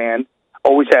great band,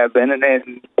 always have been, and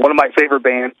one of my favorite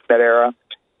bands in that era.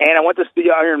 And I went to see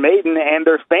Iron Maiden, and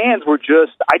their fans were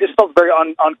I just felt very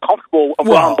uncomfortable around.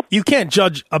 Well, you can't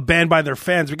judge a band by their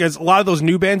fans, because a lot of those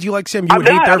new bands you like, Sam, you would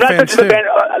hate their I'm not fans judging too. the band.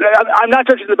 I'm not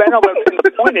judging the band, but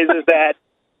the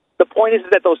point is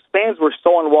that those fans were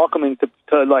so unwelcoming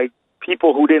to like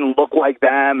people who didn't look like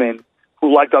them and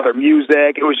who liked other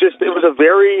music. It was a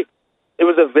very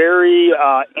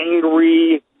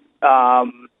angry, not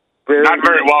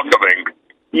very welcoming.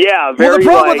 Yeah, Well, the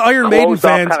problem with Iron Maiden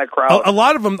fans, kind of crowd. a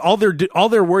lot of them, all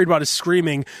they're worried about is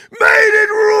screaming, "Maiden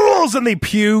rules!" and they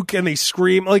puke and they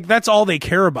scream. Like, that's all they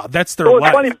care about. That's their life.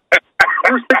 It's funny.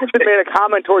 Bruce Dickinson made a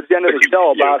comment towards the end of the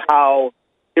show about how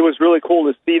it was really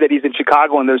cool to see that he's in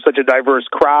Chicago and there's such a diverse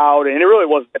crowd. And it really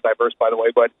wasn't that diverse, by the way,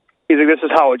 but he's like, this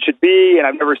is how it should be, and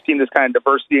I've never seen this kind of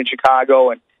diversity in Chicago,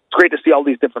 and it's great to see all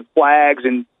these different flags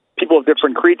and people of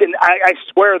different creeds. And I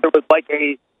swear there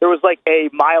was like a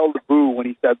mild boo when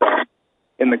he said that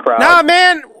in the crowd. Nah,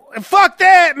 man, fuck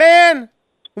that, man.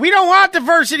 We don't want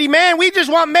diversity, man. We just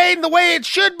want Maiden the way it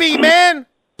should be, man.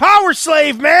 Power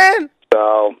slave, man.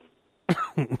 So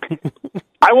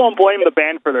I won't blame the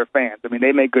band for their fans. I mean,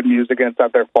 they make good music and it's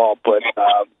not their fault, but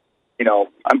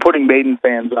I'm putting Maiden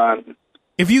fans on.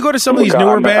 If you go to some of these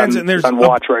newer bands and there's a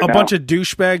bunch of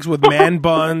douchebags with man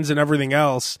buns and everything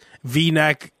else,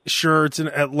 V-neck shirts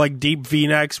and like deep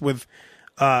V-necks with,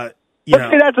 See,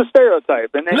 that's a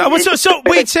stereotype.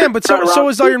 Wait, Sam, but so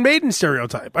is Iron Maiden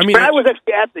stereotype. I mean, I was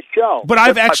actually at the show. But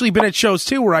I've actually been at shows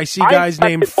too where I see guys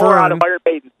named Fern. Out Fern. of Iron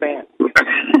Maiden fans.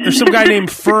 There's some guy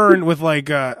named Fern with like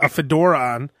a fedora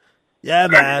on. Yeah,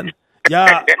 man.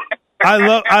 Yeah,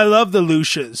 I love the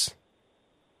Lucias.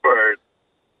 Bird.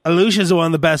 Lucia's one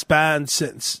of the best bands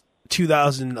since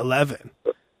 2011.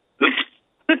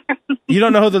 You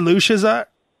don't know who the Lucias are?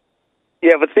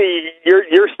 Yeah, but see,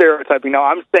 you're stereotyping. Now,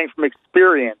 I'm saying from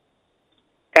experience,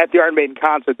 at the Iron Maiden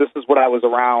concert, this is what I was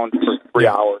around for 3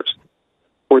 hours,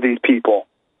 for these people.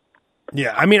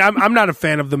 Yeah, I mean, I'm not a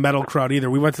fan of the metal crowd either.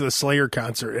 We went to the Slayer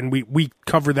concert, and we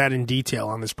covered that in detail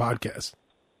on this podcast.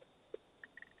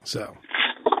 So...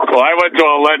 Well, I went to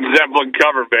a Led Zeppelin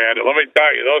cover band, and let me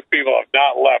tell you, those people have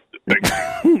not left the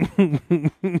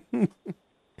thing.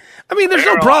 I mean, there's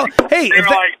no problem. Hey, they're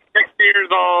like 60 years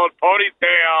old,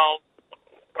 ponytail,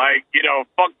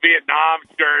 fuck Vietnam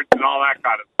shirts and all that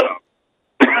kind of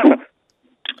stuff.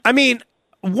 I mean,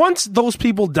 once those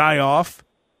people die off,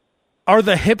 are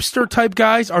the hipster type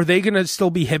guys, are they going to still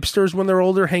be hipsters when they're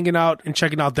older, hanging out and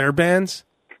checking out their bands?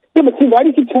 Yeah, but see, why do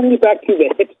you keep turning it back to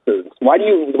the hipsters? Why do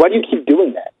you keep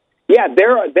doing that? Yeah,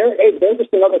 they're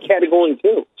just another category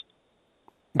too.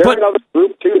 They're another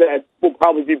group too that will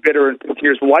probably be bitter in 50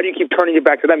 years. But why do you keep turning it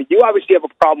back to them? You obviously have a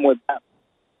problem with them.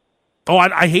 Oh,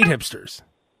 I hate hipsters.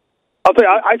 I'll tell you,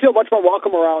 I feel much more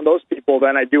welcome around those people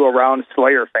than I do around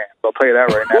Slayer fans. I'll tell you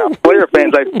that right now. Slayer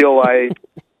fans, I feel like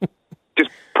just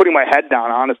putting my head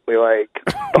down, honestly, like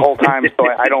the whole time, so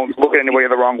I don't look at anybody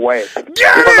the wrong way.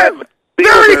 Get him!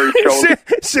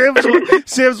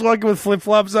 Sam's walking with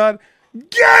flip-flops on.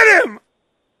 Get him!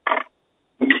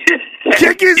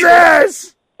 Kick his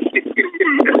ass! They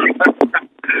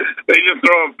just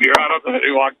throw a beer out of him and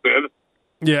he walks in.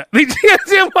 Yeah.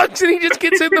 Sam walks in, he just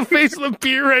gets in the face with a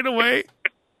beer right away.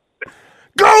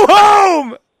 Go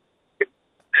home!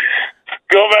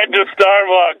 Go back to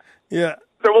Starbucks. Yeah.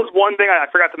 There was one thing I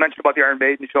forgot to mention about the Iron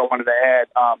Maiden show I wanted to add.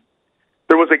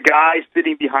 There was a guy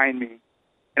sitting behind me,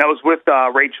 and I was with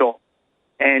Rachel,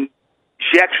 and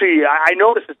she actually, I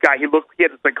noticed this guy, he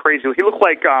had this like crazy, he looked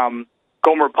like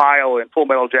Gomer Pyle in Full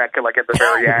Metal Jacket, like at the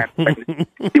very end.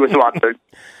 Like, he was about to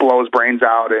blow his brains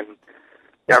out and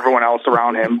everyone else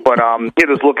around him. But he had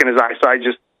this look in his eye, so I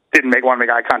just didn't want to make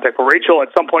eye contact. But Rachel,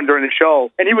 at some point during the show,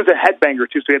 and he was a headbanger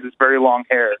too, so he had this very long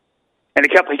hair. And he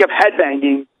kept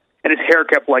headbanging, and his hair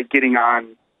kept like getting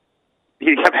on.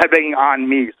 He kept headbanging on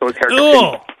me, so his hair kept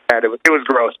getting bad. It was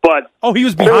gross. But he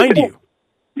was behind you.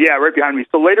 Yeah, right behind me.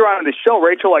 So later on in the show,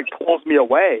 Rachel like pulls me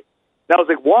away. And I was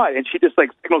like, what? And she just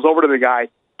like signals over to the guy.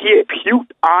 He had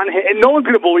puked on him, and no one's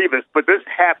going to believe this, but this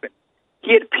happened.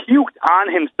 He had puked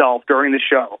on himself during the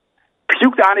show.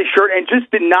 Puked on his shirt and just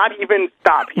did not even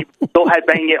stop. He still had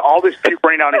banging it, all this puke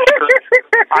running down his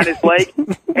shirt, on his leg.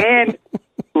 And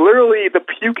literally, the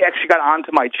puke actually got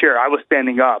onto my chair. I was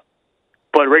standing up,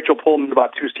 but Rachel pulled me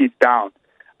about 2 seats down.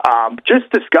 Just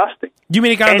disgusting. You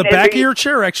mean it got on the back of your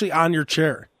chair or actually on your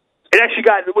chair? It actually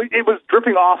it was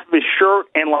dripping off of his shirt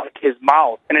and like his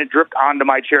mouth, and it dripped onto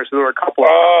my chair, so there were a couple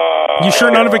of... You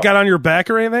sure none of it got on your back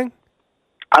or anything?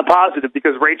 I'm positive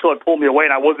because Rachel had pulled me away,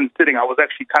 and I wasn't sitting. I was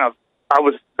actually I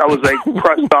was like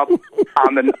pressed up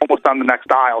almost on the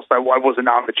next aisle, so I wasn't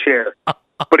on the chair.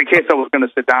 But in case I was going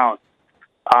to sit down,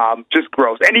 just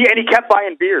gross. And he kept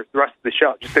buying beers the rest of the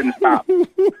show, just didn't stop.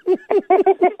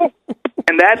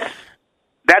 And that's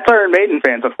Iron Maiden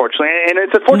fans, unfortunately. And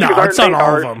it's unfortunate because it's not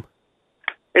all of them.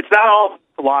 It's not all.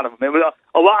 A lot of them. It was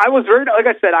a lot. I was very, like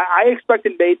I said, I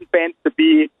expected Maiden fans to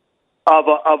be of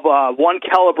one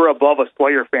caliber above a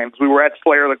Slayer fan, because we were at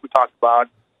Slayer, like we talked about.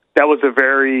 That was a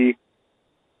very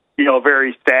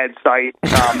very sad sight.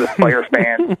 The Slayer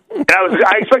fans. And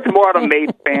I expected more out of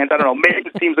Maiden fans. I don't know.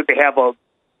 Maiden seems like they have a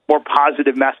more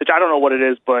positive message. I don't know what it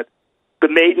is, but the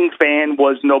Maiden fan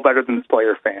was no better than the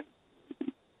Slayer fan.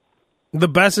 The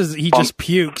best is he just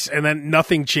pukes, and then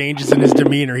nothing changes in his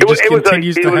demeanor. He just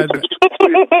continues to head.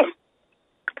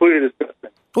 Completely disgusting.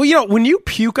 Well, when you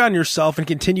puke on yourself and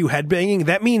continue headbanging,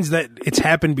 that means that it's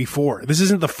happened before. This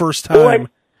isn't the first time.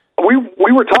 Well,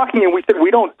 we were talking, and we said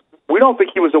we don't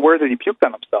think he was aware that he puked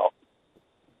on himself.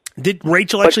 Did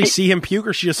Rachel actually see him puke,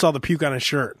 or she just saw the puke on his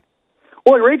shirt?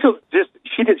 Well, Rachel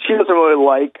she doesn't really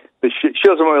like she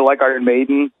doesn't really like Iron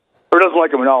Maiden, or doesn't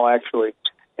like him at all, actually.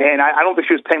 And I don't think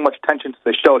she was paying much attention to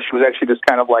the show. She was actually just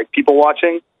kind of like people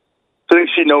watching. So I think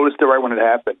she noticed it right when it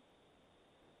happened.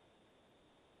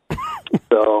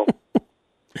 So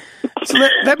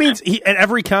that means at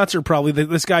every concert, probably,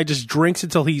 this guy just drinks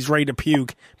until he's ready to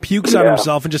puke, pukes on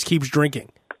himself, and just keeps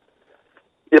drinking.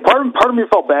 Yeah, part of me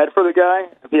felt bad for the guy.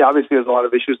 He obviously has a lot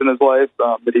of issues in his life,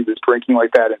 that he was drinking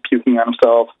like that and puking on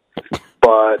himself.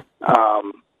 But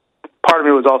part of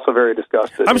me was also very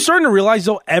disgusted. I'm starting to realize,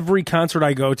 though, every concert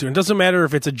I go to, and it doesn't matter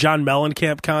if it's a John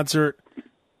Mellencamp concert,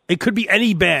 it could be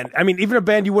any band. I mean, even a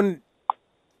band you wouldn't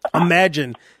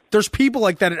imagine. There's people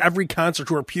like that at every concert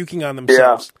who are puking on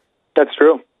themselves. Yeah, that's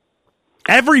true.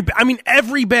 Every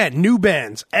band, new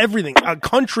bands, everything, a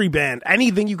country band,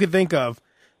 anything you could think of,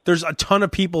 there's a ton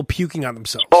of people puking on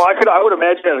themselves. Well, I would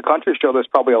imagine at a country show there's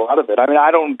probably a lot of it. I mean, I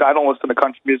don't listen to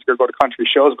country music or go to country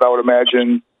shows, but I would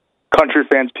imagine country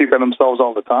fans puke on themselves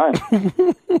all the time.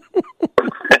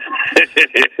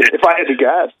 If I had to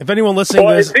guess. If anyone listening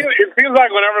to this... It seems like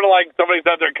whenever somebody's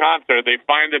at their concert, they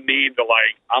find the need to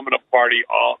I'm going to party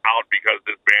all out because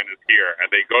this band is here. And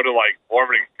they go to more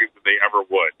of an extreme than they ever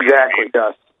would. Exactly,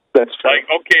 yes. That's true.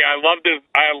 Okay, I love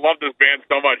this band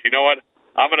so much. You know what?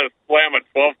 I'm going to slam a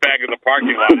 12-pack in the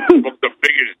parking lot and smoke the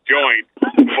biggest joint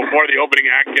before the opening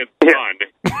act gets done.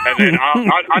 And then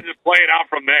I'll just play it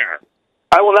out from there.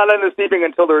 I will not end this evening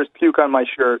until there is puke on my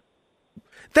shirt.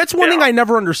 That's one thing I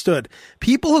never understood.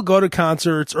 People who go to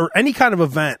concerts or any kind of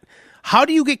event, how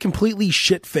do you get completely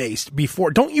shit-faced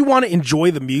before? Don't you want to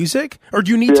enjoy the music? Or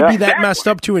do you need to be that messed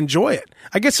up to enjoy it?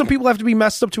 I guess some people have to be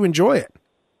messed up to enjoy it.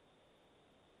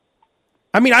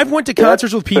 I mean, I've went to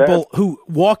concerts with people who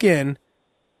walk in,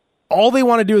 all they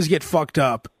want to do is get fucked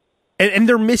up, and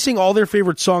they're missing all their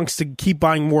favorite songs to keep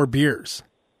buying more beers.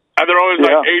 And they're always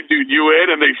like, hey, dude, you in?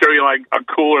 And they show you a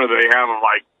cooler that they have of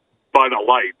Bud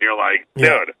Light. You're like, dude.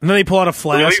 Yeah. And then they pull out a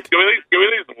flask. Can we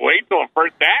at least wait till the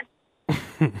first act?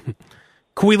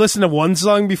 Can we listen to one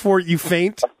song before you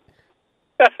faint?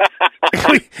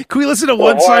 Can we listen to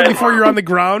one song before you're on the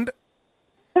ground?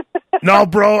 No,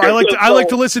 bro. I like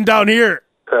to listen down here.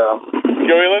 Can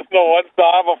we listen to one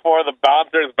song before the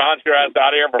bouncers bounce your ass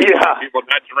out of here for people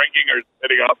not drinking or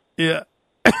sitting up? Yeah.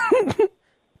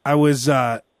 I was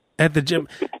at the gym.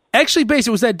 Actually, Base,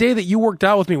 it was that day that you worked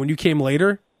out with me when you came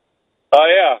later. Oh,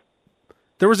 yeah.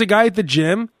 There was a guy at the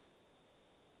gym,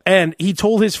 and he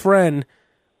told his friend,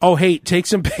 oh, hey, take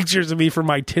some pictures of me for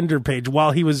my Tinder page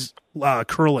while he was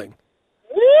curling.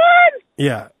 What?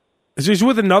 Yeah. So he's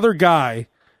with another guy,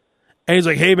 and he's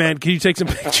like, hey, man, can you take some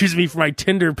pictures of me for my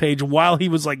Tinder page while he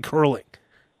was, curling?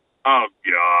 Oh,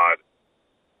 God.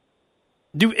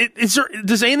 Dude,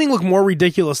 does anything look more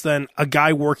ridiculous than a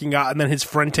guy working out and then his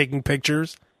friend taking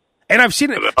pictures? And I've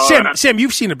seen it. Sam,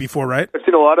 you've seen it before, right? I've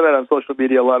seen a lot of that on social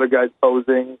media. A lot of guys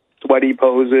posing, sweaty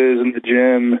poses in the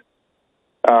gym.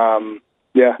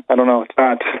 Yeah, I don't know. It's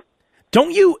not.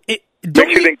 Don't you?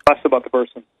 Makes you think less about the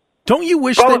person. Don't you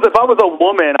wish if I was a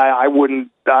woman, I wouldn't.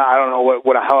 I don't know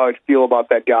how I'd feel about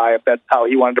that guy if that's how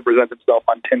he wanted to present himself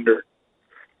on Tinder.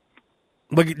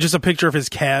 Like just a picture of his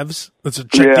calves. Let's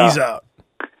check these out.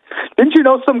 Didn't you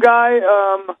know some guy,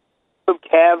 some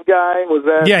calf guy? Was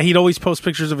that? Yeah, he'd always post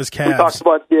pictures of his calves. We talked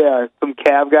about some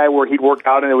calf guy where he'd work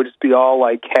out and it would just be all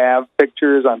like calf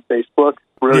pictures on Facebook.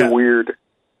 Really weird.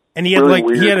 And he had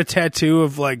he had a tattoo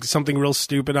of like something real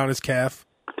stupid on his calf.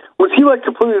 Was he like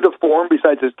completely deformed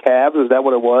besides his calves? Is that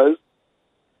what it was?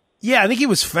 Yeah, I think he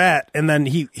was fat, and then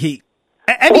he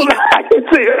I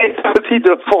didn't say was he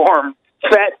deformed.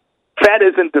 Fat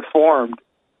isn't deformed.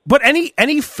 But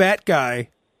any fat guy,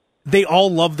 they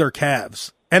all love their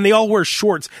calves, and they all wear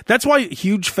shorts. That's why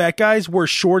huge fat guys wear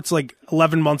shorts like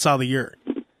 11 months out of the year.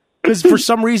 Because for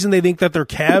some reason they think that their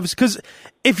calves. Because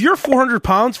if you're 400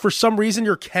 pounds, for some reason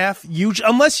your calf huge,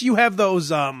 unless you have those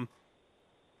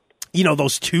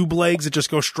those tube legs that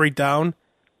just go straight down.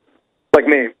 Like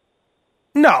me.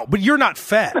 No, but you're not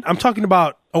fat. I'm talking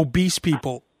about obese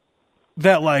people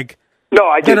that like. No,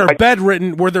 that are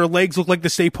bedridden where their legs look like the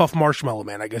Stay Puft Marshmallow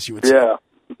Man, I guess you would say. Yeah.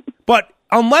 But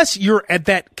unless you're at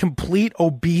that complete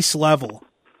obese level,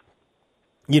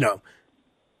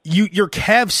 your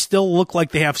calves still look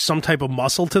like they have some type of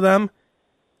muscle to them.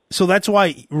 So that's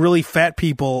why really fat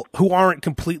people who aren't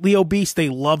completely obese, they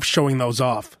love showing those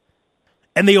off.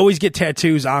 And they always get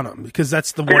tattoos on them because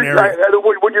that's the one area.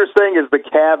 What you're saying is the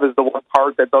calf is the one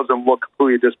part that doesn't look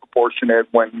completely disproportionate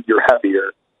when you're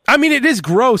heavier. I mean, it is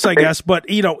gross, I guess, but,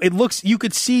 it looks, you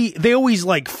could see, they always,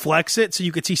 like, flex it so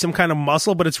you could see some kind of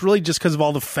muscle, but it's really just because of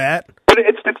all the fat. But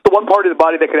it's the one part of the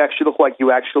body that could actually look like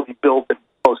you actually built it,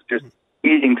 opposed to just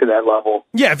eating to that level.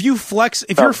 Yeah, if you're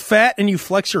fat and you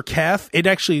flex your calf, it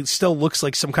actually still looks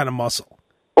like some kind of muscle.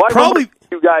 Well, I remember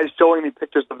you guys showing me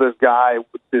pictures of this guy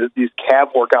with these calf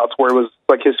workouts where it was,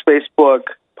 like, his Facebook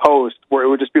post, where it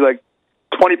would just be, like,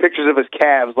 20 pictures of his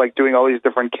calves, like doing all these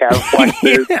different calf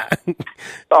flexes,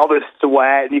 all this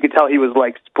sweat, and you could tell he was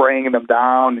like spraying them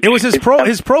down. It was his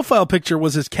profile picture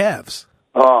was his calves.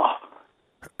 Oh,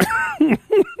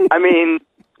 I mean,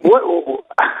 what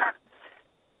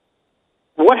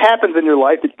happens in your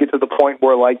life that you get to the point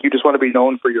where like you just want to be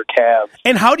known for your calves?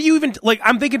 And how do you even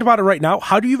I'm thinking about it right now.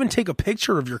 How do you even take a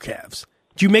picture of your calves?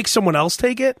 Do you make someone else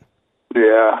take it?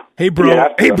 Yeah. Hey, bro.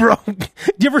 Do you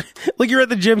ever, you're at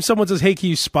the gym, someone says, hey, can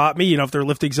you spot me? If they're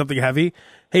lifting something heavy.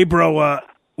 Hey, bro,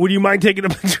 would you mind taking a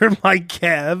picture of my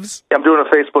calves? I'm doing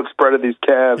a Facebook spread of these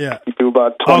calves. Yeah. You do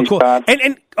about 20 shots.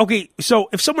 And okay, so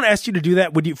if someone asked you to do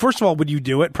that, would you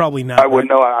do it? Probably not. I would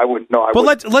know. I would know.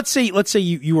 But let's say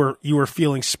you were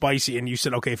feeling spicy and you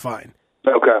said, okay, fine.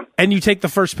 Okay. And you take the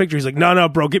first picture. He's like, no,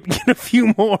 bro, get a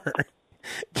few more.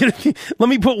 Let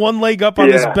me put one leg up on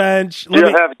this bench. Do you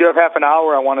have half an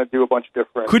hour? I want to do a bunch of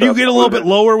different. Could you get a little bit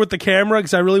lower with the camera?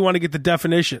 Because I really want to get the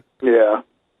definition. Yeah.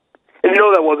 And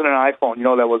that wasn't an iPhone.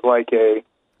 That was like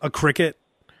a Cricket?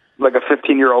 Like a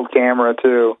 15-year-old camera,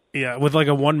 too. Yeah, with like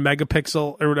a 1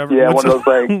 megapixel or whatever. Yeah, one of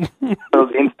those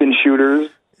those instant shooters.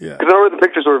 Yeah. Because I remember the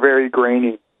pictures were very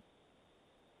grainy.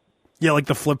 Yeah, like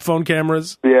the flip phone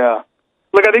cameras. Yeah.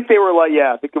 Like, I think they were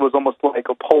I think it was almost like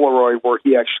a Polaroid where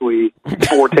he actually,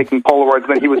 before taking Polaroids,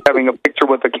 then he was having a picture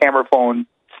with a camera phone,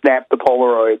 snap the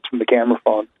Polaroids from the camera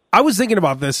phone. I was thinking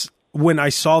about this when I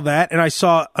saw that, and I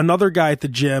saw another guy at the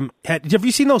gym. Have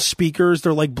you seen those speakers?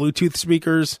 They're like Bluetooth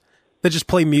speakers that just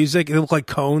play music. They look like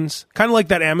cones. Kind of like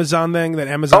that Amazon thing,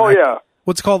 Oh, yeah.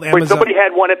 What's it called? Amazon. Wait, somebody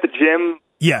had one at the gym?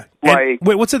 Yeah. Wait,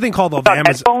 what's the thing called, though? The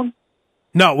Amazon. Headphone?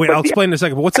 No, wait, I'll explain in a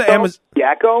second. But what's the Amazon? The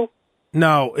Echo?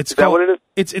 No, it's is called. That what it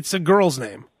is? It's a girl's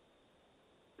name.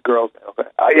 Girl's name. Okay.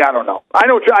 Yeah, I don't know. I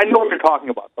know what you're talking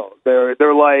about though.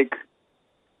 They're like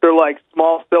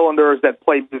small cylinders that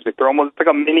play music. They're almost like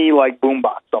a mini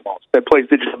boombox almost that plays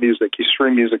digital music. You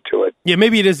stream music to it. Yeah,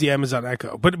 maybe it is the Amazon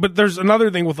Echo. But there's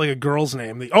another thing with like a girl's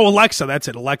name. Alexa. That's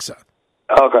it. Alexa.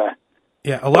 Okay.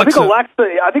 Yeah, Alexa.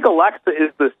 I think Alexa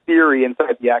is the Siri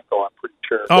inside the Echo. I'm pretty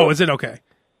sure. Oh, is it okay?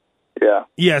 Yeah.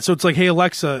 Yeah, so it's like, hey,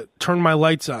 Alexa, turn my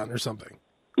lights on or something.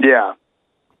 Yeah.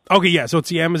 Okay, yeah, so it's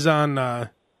the Amazon,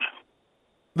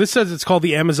 this says it's called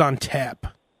the Amazon Tap.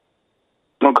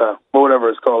 Okay. Well, whatever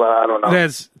it's called, I don't know. It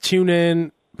has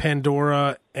TuneIn,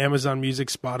 Pandora, Amazon Music,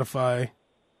 Spotify.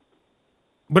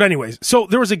 But anyways, so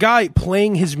there was a guy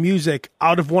playing his music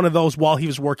out of one of those while he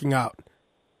was working out.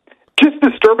 Just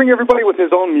disturbing everybody with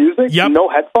his own music? Yep. No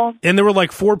headphones? And there were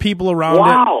like 4 people around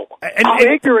Wow. it. How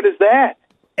ignorant is that?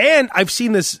 And I've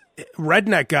seen this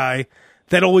redneck guy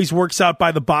that always works out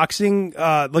by the boxing,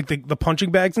 like the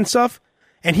punching bags and stuff.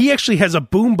 And he actually has a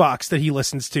boombox that he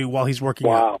listens to while he's working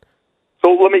out.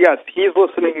 So let me guess. He's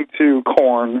listening to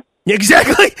Korn. Yeah,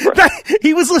 exactly.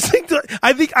 He was listening to.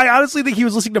 I honestly think he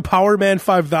was listening to Power Man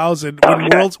 5000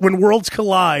 when worlds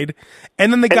collide,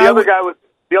 and then the other guy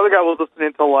was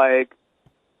listening to like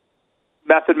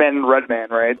Method Man and Redman,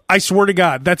 right? I swear to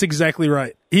God, that's exactly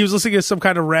right. He was listening to some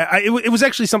kind of rap. It was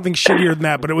actually something shittier than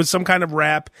that, but it was some kind of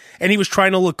rap, and he was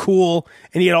trying to look cool,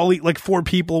 and he had all like 4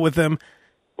 people with him.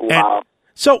 Wow. And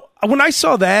so when I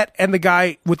saw that and the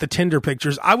guy with the Tinder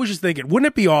pictures, I was just thinking, wouldn't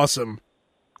it be awesome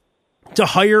to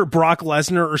hire Brock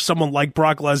Lesnar or someone like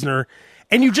Brock Lesnar,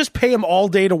 and you just pay him all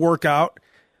day to work out,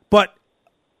 but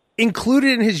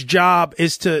included in his job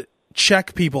is to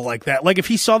check people like that. Like if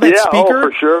he saw that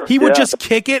speaker, for sure. he would just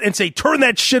kick it and say, "Turn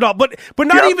that shit up," but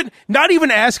not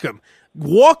even ask him.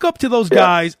 Walk up to those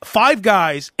guys, 5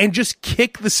 guys, and just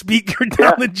kick the speaker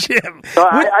down the gym. So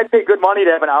I'd pay good money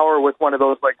to have an hour with one of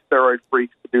those like steroid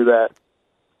freaks to do that.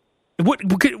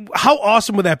 How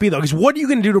awesome would that be though? Because what are you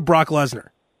going to do to Brock Lesnar?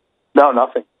 No,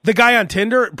 nothing. The guy on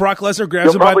Tinder, Brock Lesnar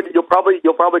grabs him by... You'll probably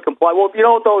comply. Well, you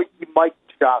know, though, you might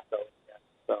get shot, though.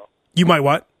 So. You might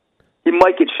what? You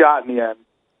might get shot in the end.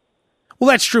 Well,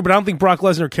 that's true, but I don't think Brock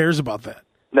Lesnar cares about that.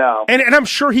 No. And I'm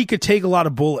sure he could take a lot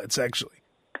of bullets, actually.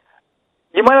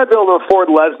 You might not be able to afford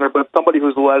Lesnar, but somebody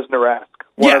who's Lesnar-esque.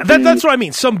 Yeah, that's what I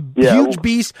mean. Some huge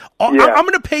beast. I'm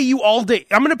going to pay you all day.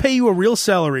 I'm going to pay you a real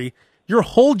salary. Your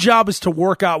whole job is to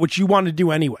work out, which you want to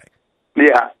do anyway.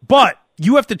 Yeah. But...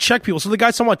 you have to check people. So the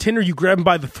guy on Tinder, you grab him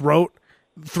by the throat,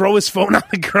 throw his phone on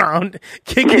the ground,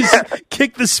 kick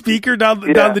the speaker down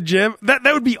the gym. That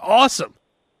would be awesome.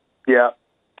 Yeah.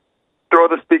 Throw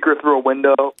the speaker through a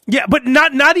window. Yeah, but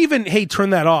not even, hey, turn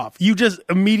that off. You just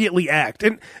immediately act.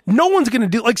 And no one's going to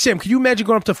do, like Sam, could you imagine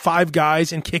going up to 5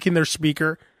 guys and kicking their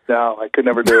speaker? No, I could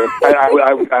never do it.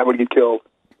 I would get killed.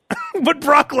 But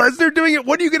Brock Lesnar doing it,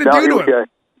 what are you going to do to him? Okay.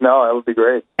 No, that would be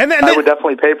great. And then I would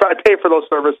definitely pay. I'd pay for those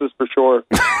services for sure.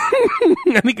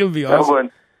 I think it would be awesome. I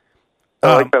would.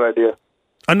 I like that idea.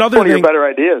 One of your better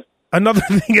ideas. Another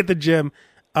thing at the gym,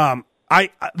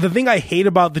 the thing I hate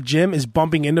about the gym is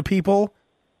bumping into people,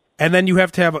 and then you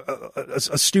have to have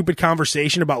a stupid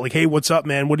conversation about like, hey, what's up,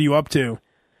 man? What are you up to?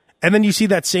 And then you see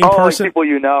that same person, like people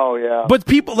you know, yeah. But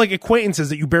people like acquaintances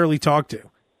that you barely talk to.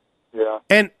 Yeah.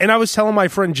 And I was telling my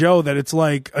friend Joe that it's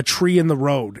like a tree in the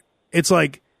road. It's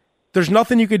like there's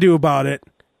nothing you can do about it.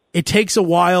 It takes a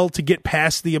while to get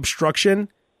past the obstruction,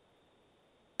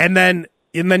 and then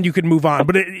you can move on.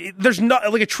 But there's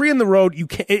not like a tree in the road.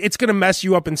 It's going to mess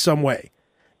you up in some way.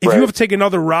 If you have to take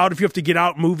another route, if you have to get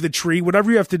out, move the tree,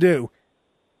 whatever you have to do,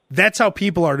 that's how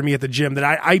people are to me at the gym.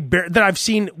 That I've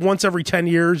seen once every 10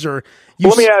 years. Or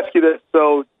let me ask you this.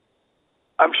 So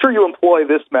I'm sure you employ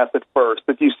this method first.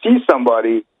 If you see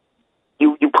somebody,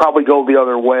 you probably go the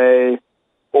other way.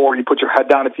 Or you put your head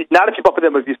down. If you bump into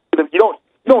them, if you see them, you don't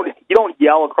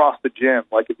yell across the gym.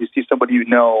 Like if you see somebody you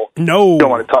know, you don't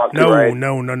want to talk to, right?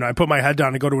 No. I put my head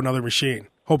down and go to another machine,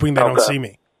 hoping they don't see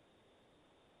me.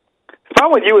 The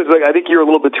problem with you is like I think you're a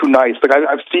little bit too nice. Like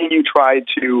I've seen you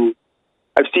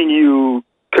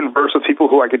converse with people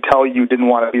who I could tell you didn't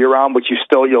want to be around, but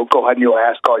you'll go ahead and you'll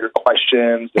ask all your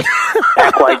questions, and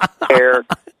act like you care.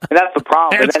 And that's the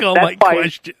problem.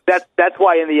 That's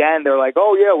why in the end they're like,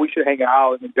 oh yeah, we should hang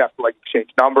out, and then you have to like exchange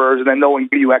numbers, and then knowing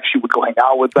you actually would go hang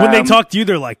out with them. When they talk to you,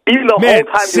 they're like, even the man,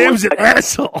 whole time Sam's an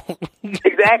asshole.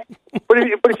 Exactly. But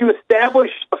if you establish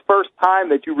the first time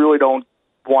that you really don't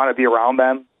want to be around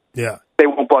them, they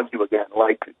won't bug you again.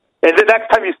 Like. And the next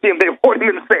time you see them, they won't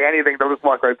even say anything. They'll just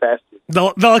walk right past you.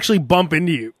 They'll actually bump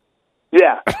into you.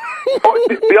 Yeah.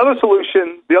 The other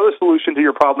solution to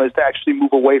your problem is to actually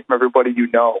move away from everybody you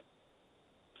know.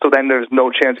 So then there's no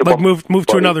chance of move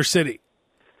to another city.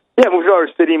 Yeah, move to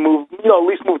another city. At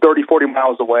least move 30, 40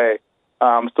 miles away,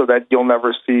 so that you'll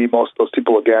never see most of those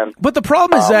people again. But the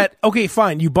problem is that okay,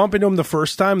 fine, you bump into them the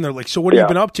first time, and they're like, "So what have you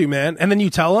been up to, man?" And then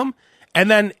you tell them, and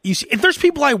then you see. If there's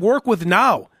people I work with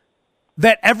now.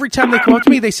 That every time they come up to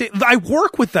me, they say, I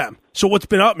work with them. So what's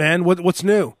been up, man? What's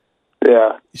new?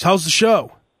 Yeah. How's the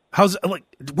show?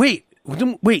 Wait,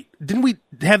 didn't we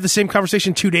have the same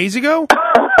conversation 2 days ago?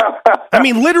 I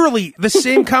mean, literally the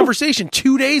same conversation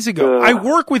 2 days ago. I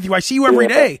work with you. I see you every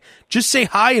day. Just say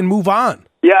hi and move on.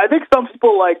 Yeah, I think some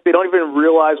people, they don't even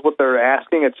realize what they're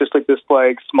asking. It's just this,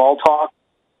 small talk.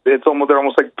 They're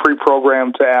almost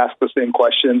pre-programmed to ask the same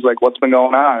questions, like, what's been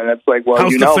going on? And it's like, well,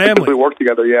 how's the family? Because we work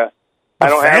together, yeah. I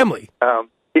don't family. Have,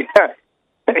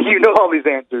 you know all these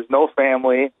answers. No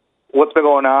family. What's been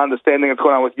going on? The same thing that's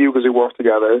going on with you because we work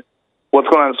together. What's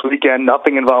going on this weekend?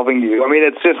 Nothing involving you. I mean,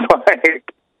 it's just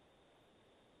like,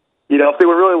 if they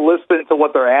would really listen to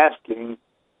what they're asking,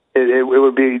 it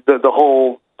would be the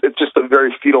whole it's just a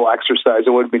very futile exercise. It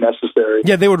wouldn't be necessary.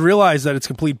 Yeah, they would realize that it's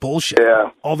complete bullshit.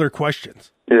 Yeah. All their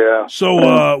questions. Yeah.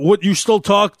 So, what, you still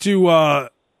talk to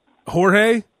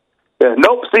Jorge? Yeah.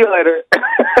 Nope. See you later.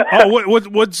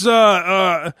 What's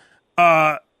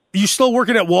you still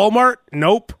working at Walmart?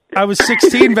 Nope. I was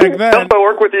 16 back then. Nope, I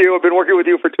work with you. I've been working with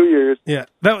you for 2 years. Yeah,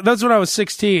 that's when I was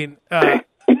 16. And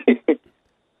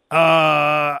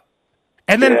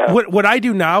then what I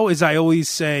do now is I always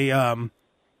say,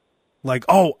 like,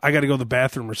 oh, I got to go to the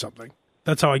bathroom or something.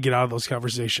 That's how I get out of those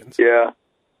conversations. Yeah.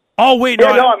 Oh, wait, no.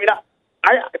 I mean,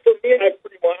 for me, I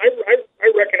pretty much,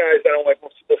 I recognize I don't like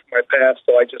most people from my past,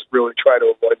 so I just really try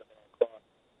to avoid them.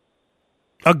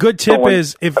 A good tip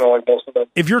is I don't like most of them.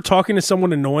 If you're talking to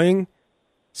someone annoying,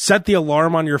 set the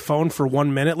alarm on your phone for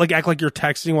 1 minute. Like, act like you're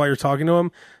texting while you're talking to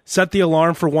them. Set the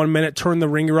alarm for 1 minute, turn the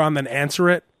ringer on, then answer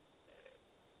it.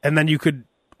 And then you could,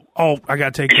 I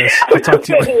got to take this. I'll talk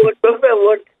to you later. Doesn't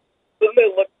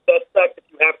it look suspect if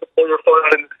you have to pull your phone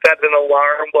out and set an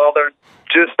alarm while they're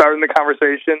just starting the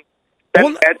conversation?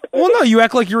 Well, no, you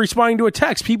act like you're responding to a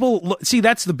text. People, see,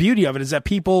 that's the beauty of it, is that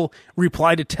people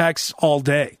reply to texts all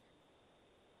day.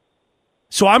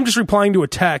 So I'm just replying to a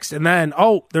text, and then,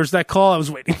 there's that call I was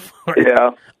waiting for.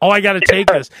 Yeah. I got to take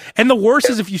this. And the worst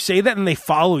is if you say that and they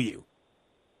follow you,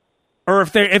 or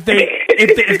if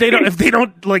they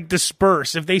don't like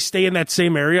disperse, if they stay in that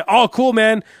same area. Oh, cool,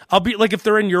 man. I'll be like, if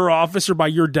they're in your office or by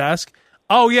your desk.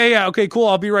 Oh, yeah, okay, cool.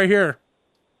 I'll be right here.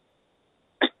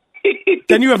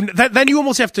 Then you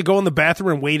almost have to go in the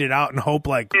bathroom and wait it out and hope,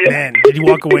 like, man, did you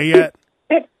walk away yet?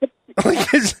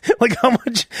 Like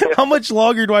how much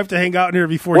longer do I have to hang out in here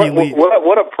before he leaves?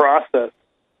 What a process.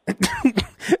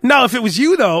 No, if it was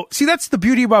you though, see, that's the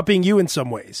beauty about being you in some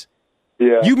ways.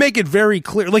 Yeah. You make it very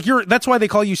clear. Like that's why they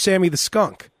call you Sammy the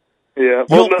Skunk. Yeah.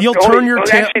 You'll turn your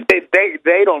tail. Actually,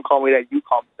 they don't call me that. You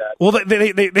call me that. Well,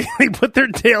 they put their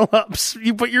tail up.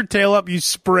 You put your tail up. You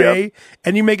spray,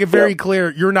 and you make it very clear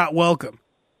you're not welcome.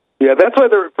 Yeah, that's why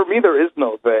for me there is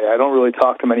no they. I don't really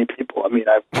talk to many people. I mean,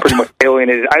 I've pretty much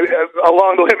alienated.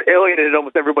 Along the way, I've alienated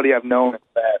almost everybody I've known in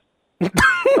the past.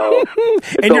 So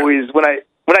it's always when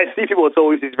I see people, it's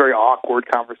always these very awkward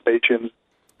conversations.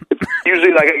 It's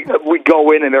usually like we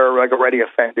go in and they're like already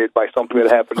offended by something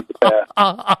that happened in the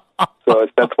past. So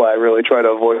that's why I really try to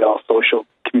avoid all social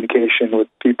communication with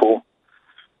people.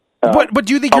 But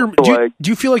do you think do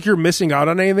you feel like you're missing out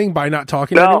on anything by not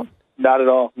talking to anyone? Not at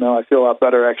all. No, I feel a lot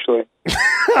better, actually.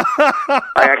 I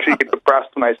actually get depressed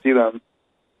when I see them.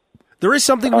 There is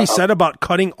something we said about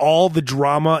cutting all the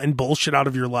drama and bullshit out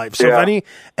of your life. So if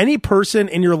any person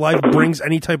in your life brings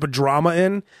any type of drama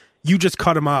in, you just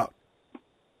cut them out.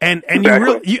 And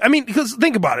exactly. I mean, because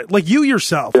think about it. Like you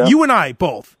yourself, you and I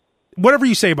both, whatever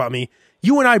you say about me,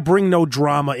 you and I bring no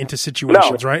drama into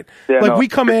situations, right? Yeah, like we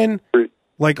come in,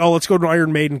 like, let's go to an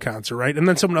Iron Maiden concert, right? And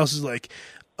then someone else is like,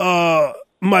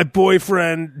 my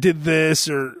boyfriend did this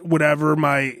or whatever,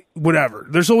 whatever.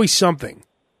 There's always something.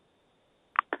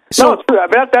 So, no, it's true. I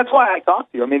mean, that's why I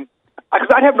talk to you. I mean, because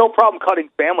I have no problem cutting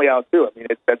family out, too. I mean,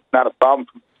 that's not a problem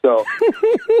for me. So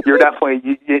you're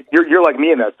definitely, you're like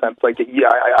me in that sense. Like,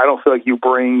 I don't feel like you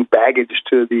bring baggage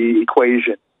to the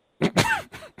equation. I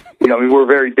mean, we're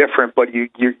very different, but you're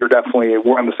definitely,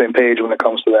 we're on the same page when it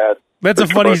comes to that. That's a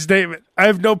funny statement. I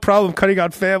have no problem cutting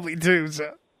out family, too,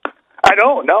 so. I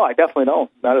don't. No, I definitely don't.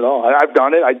 Not at all. I've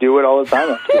done it. I do it all the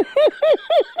time.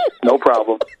 No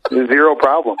problem. Zero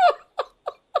problem.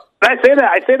 And I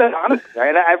say that honestly.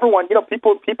 And everyone,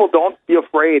 people don't be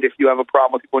afraid if you have a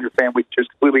problem with people in your family. Just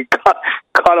completely cut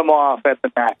them off at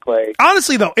the neck. Like,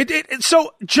 honestly, though,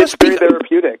 so just it's very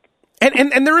therapeutic.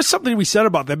 And there is something to be said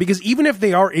about that, because even if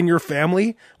they are in your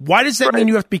family, why does that mean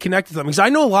you have to be connected to them? Because I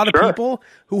know a lot of people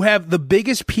who have the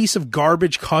biggest piece of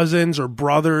garbage cousins or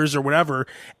brothers or whatever,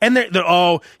 and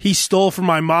they're he stole from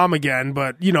my mom again,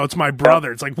 but, it's my brother.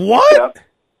 Yep. It's like, what? Yep.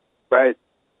 Right.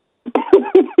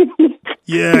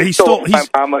 Yeah, he stole my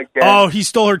mom again. He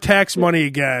stole her tax money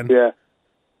again. Yeah.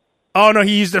 Oh, no,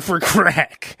 he used it for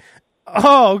crack.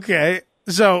 Oh, okay.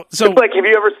 So it's like, have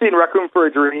you ever seen Requiem for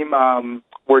a Dream,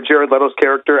 where Jared Leto's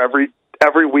character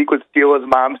every week would steal his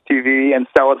mom's TV and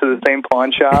sell it to the same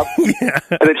pawn shop,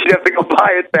 and then she'd have to go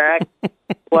buy it back?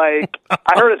 Like,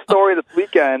 I heard a story this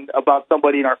weekend about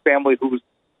somebody in our family who's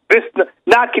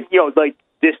like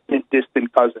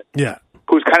distant cousin,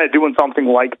 who's kind of doing something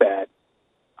like that.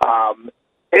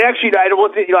 It actually, it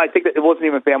wasn't. I think that it wasn't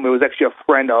even family. It was actually a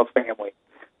friend of family.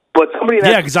 But somebody.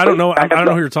 Because I don't know. I don't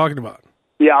know who you're talking about.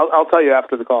 Yeah, I'll tell you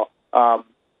after the call.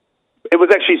 It was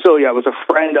actually it was a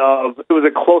friend of. It was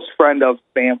a close friend of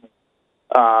family.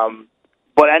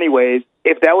 But anyways,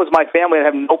 if that was my family, I'd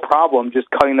have no problem just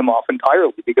cutting them off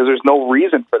entirely because there's no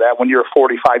reason for that when you're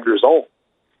 45 years old.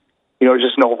 There's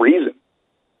just no reason.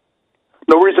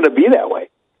 No reason to be that way.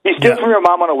 You steal from your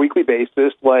mom on a weekly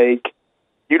basis, like,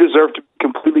 you deserve to be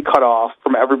completely cut off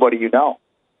from everybody you know.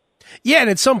 Yeah, and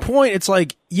at some point, it's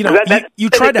like, you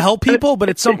try to help people, but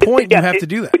at some point, you have to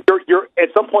do that. You're at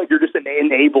some point, you're just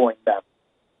enabling them.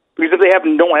 Because if they have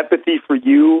no empathy for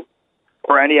you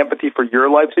or any empathy for your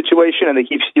life situation, and they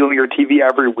keep stealing your TV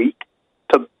every week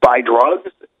to buy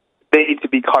drugs, they need to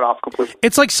be cut off completely.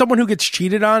 It's like someone who gets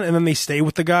cheated on, and then they stay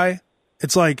with the guy.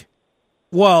 It's like,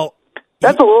 well...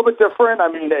 That's a little bit different.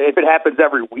 I mean, if it happens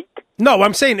every week. No,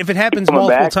 I'm saying if it happens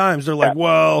multiple times, they're like,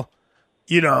 well,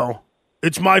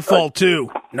 it's my fault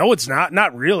too. No, it's not.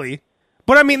 Not really.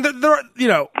 But I mean,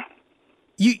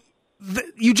 you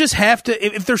just have to.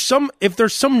 If there's some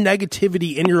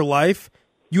negativity in your life,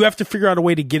 you have to figure out a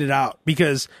way to get it out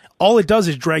because all it does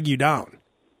is drag you down.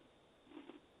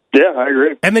 Yeah, I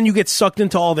agree. And then you get sucked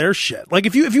into all their shit. Like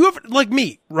if you have like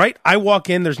me, right? I walk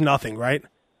in, there's nothing, right?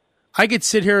 I could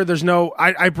sit here.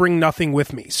 I bring nothing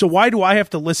with me. So why do I have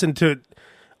to listen to?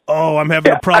 Oh, I'm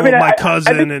having a problem with my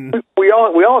cousin, and we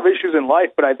all have issues in life.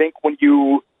 But I think when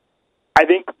you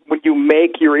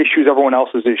make your issues everyone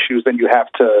else's issues, then you have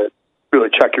to really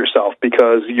check yourself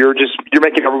because you're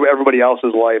making everybody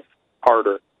else's life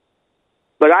harder.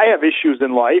 Like I have issues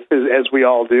in life, as we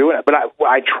all do, but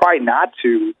I try not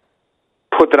to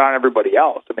put that on everybody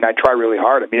else. I mean, I try really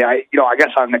hard. I mean, I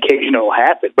guess on occasion it'll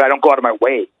happen, but I don't go out of my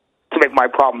way to make my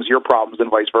problems your problems and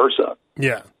vice versa.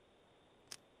 Yeah.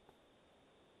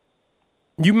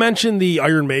 You mentioned the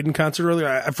Iron Maiden concert earlier.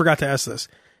 I forgot to ask this.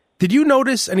 Did you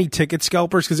notice any ticket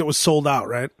scalpers? Because it was sold out,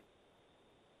 right?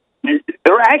 There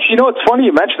were actually, it's funny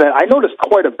you mentioned that. I noticed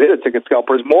quite a bit of ticket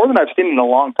scalpers, more than I've seen in a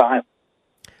long time.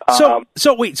 So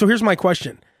here's my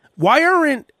question. Why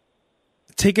aren't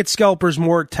ticket scalpers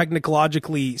more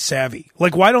technologically savvy?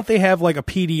 Like, why don't they have like a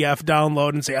PDF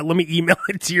download and say, let me email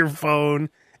it to your phone?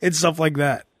 And stuff like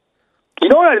that. You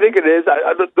know what I think it is?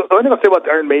 The only thing I'll say about the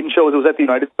Iron Maiden show is it was at the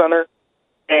United Center.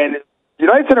 And the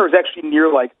United Center is actually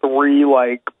near, like, 3,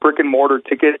 like, brick-and-mortar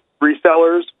ticket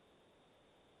resellers.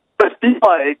 But I feel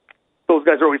like those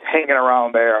guys are always hanging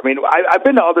around there. I mean, I've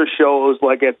been to other shows,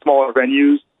 like, at smaller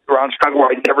venues around Chicago where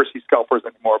I never see scalpers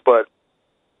anymore. But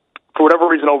for whatever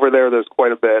reason over there's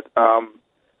quite a bit.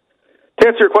 To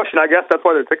answer your question, I guess that's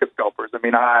why they're ticket scalpers. I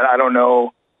mean, I don't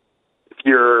know if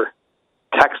you're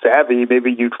tech savvy,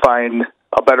 maybe you'd find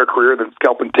a better career than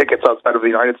scalping tickets outside of the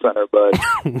United Center. But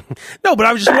no, but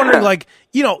I was just wondering, like,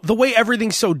 the way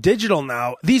everything's so digital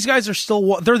now, these guys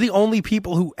are they're the only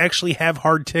people who actually have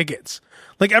hard tickets.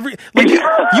 Like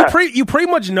you pretty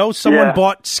much know someone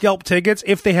bought scalp tickets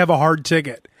if they have a hard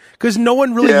ticket because no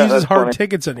one really uses hard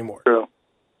tickets anymore. True.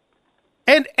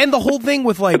 And the whole thing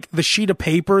with like the sheet of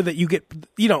paper that you get,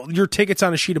 your tickets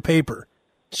on a sheet of paper,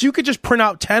 so you could just print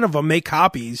out 10 of them, make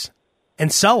copies,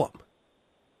 and sell them.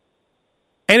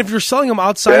 And if you're selling them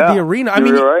outside the arena, I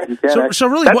mean, right. so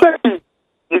really,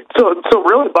 so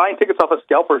really buying tickets off of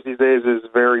scalpers these days is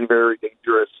very, very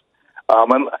dangerous. I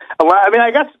mean, I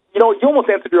guess you almost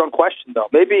answered your own question though.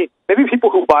 Maybe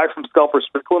people who buy from scalpers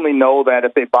frequently know that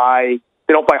if they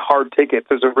don't buy hard tickets,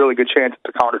 there's a really good chance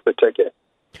it's a counterfeit ticket.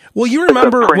 Well, you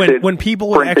remember when people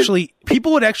would actually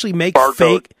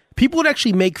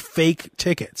make fake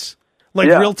tickets. Like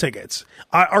real tickets.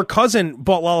 Our cousin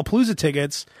bought Lollapalooza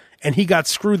tickets, and he got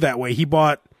screwed that way. He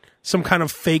bought some kind of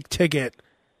fake ticket.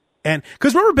 And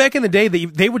because remember back in the day,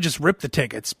 they would just rip the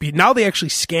tickets. Now they actually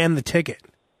scan the ticket.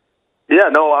 Yeah,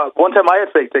 no, one time I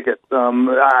had fake tickets. I mean,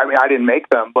 I didn't make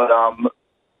them, but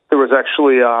there was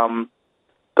actually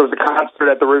there was a concert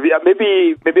at the Riviera.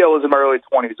 Maybe I was in my early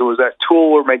 20s. It was that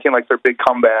Tool were making like their big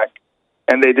comeback.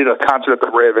 And they did a concert at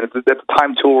the Riv, and at the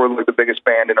time, Tool were like the biggest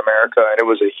band in America, and it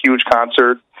was a huge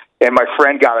concert. And my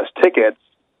friend got us tickets,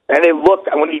 and they looked.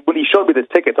 When he showed me the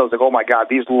tickets, I was like, "Oh my god,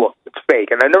 these look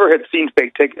fake!" And I never had seen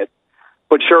fake tickets,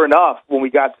 but sure enough, when we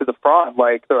got to the front,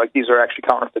 they're like, "These are actually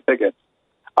counterfeit tickets."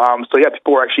 So yeah,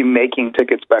 people were actually making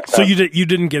tickets back then. So you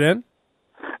didn't get in?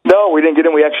 No, we didn't get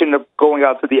in. We actually ended up going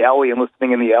out to the alley and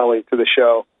listening in the alley to the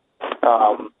show.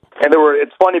 And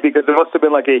it's funny because there must have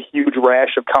been like a huge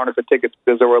rash of counterfeit tickets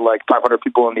because there were like 500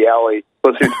 people in the alley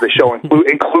listening to the show,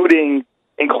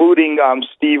 including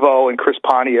Steve-O and Chris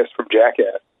Pontius from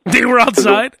Jackass. They were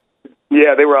outside?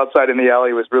 Yeah, they were outside in the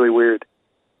alley. It was really weird.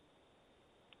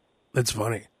 That's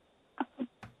funny.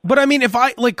 But I mean,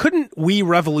 couldn't we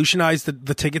revolutionize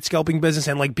the ticket scalping business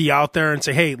and like be out there and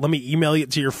say, hey, let me email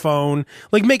it to your phone,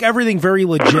 like make everything very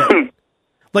legit.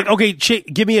 Like, okay,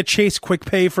 give me a Chase quick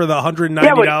pay for the $190.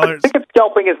 Yeah, but ticket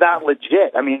scalping is not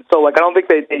legit. I mean, so like, I don't think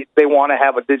they want to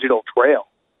have a digital trail.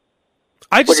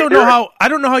 I just don't know how. I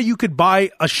don't know how you could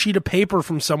buy a sheet of paper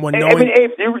from someone knowing. I mean,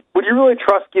 Abe, would you really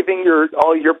trust giving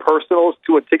all your personals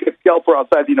to a ticket scalper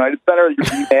outside the United Center? Your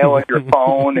email and your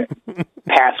phone, and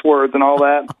passwords, and all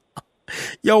that.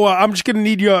 Yo, I'm just gonna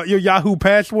need your Yahoo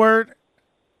password.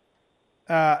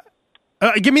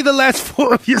 Give me the last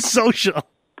four of your social.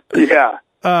 Yeah.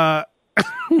 I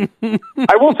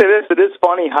will say this: it is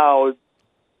funny how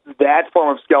that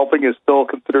form of scalping is still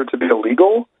considered to be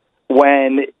illegal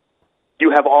when you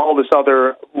have all this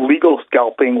other legal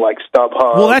scalping like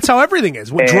StubHub. Well, that's how everything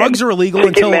is. Well, drugs are illegal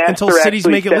until cities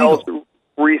make it legal.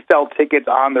 Resell tickets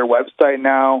on their website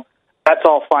now. That's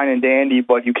all fine and dandy,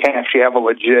 but you can't actually have a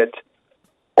legit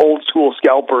old school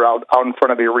scalper out in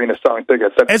front of the arena selling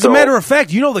tickets. As a matter of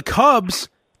fact, you know the Cubs,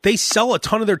 they sell a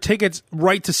ton of their tickets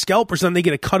right to scalpers, and they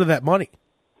get a cut of that money.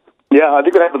 Yeah, I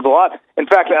think it happens a lot. In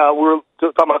fact, we were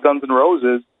just talking about Guns N'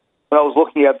 Roses. When I was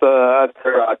looking at their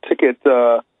ticket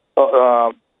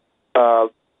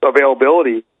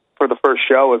availability for the first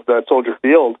show at Soldier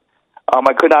Field,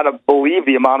 I could not believe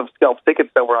the amount of scalped tickets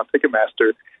that were on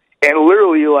Ticketmaster. And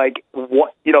literally,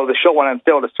 the show went on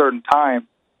sale at a certain time,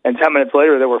 and 10 minutes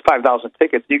later, there were 5,000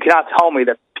 tickets. You cannot tell me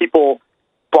that people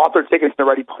bought their tickets and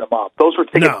already put them up. Those were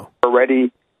tickets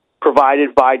already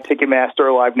provided by Ticketmaster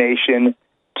or Live Nation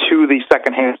to the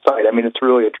secondhand site. I mean, it's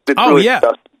really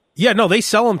disgusting. Yeah, no, they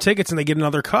sell them tickets and they get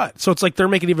another cut. So it's like they're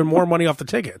making even more money off the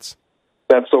tickets.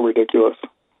 That's so ridiculous.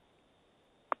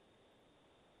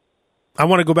 I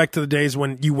want to go back to the days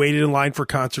when you waited in line for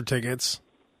concert tickets.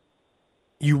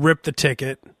 You ripped the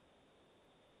ticket.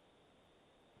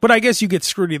 But I guess you get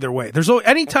screwed either way.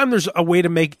 Anytime there's a way to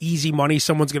make easy money,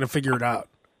 someone's going to figure it out.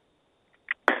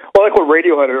 Well, like what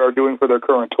Radiohead are doing for their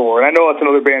current tour, and I know that's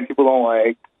another band people don't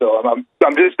like. So I'm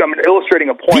illustrating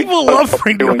a point. People love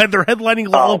Radiohead. They're headlining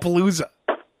Lollapalooza.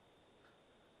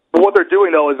 But what they're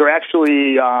doing though is they're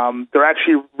actually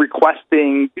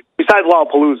requesting, besides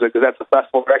Lollapalooza, because that's a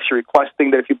festival, they're actually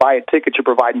requesting that if you buy a ticket, you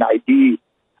provide an ID,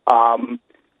 and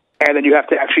then you have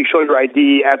to actually show your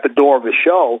ID at the door of the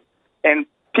show. And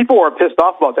people are pissed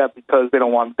off about that because they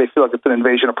feel like it's an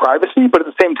invasion of privacy. But at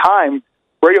the same time,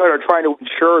 Radiohead are trying to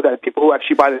ensure that people who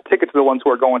actually buy the tickets are the ones who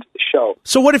are going to the show.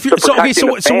 So what if you're so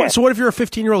what if you're a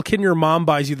 15-year-old kid and your mom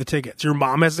buys you the tickets? Your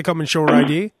mom has to come and show her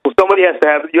ID? Well, you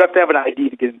have to have an ID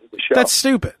to get into the show. That's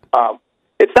stupid.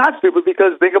 It's not stupid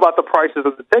because think about the prices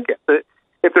of the tickets.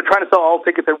 If they're trying to sell all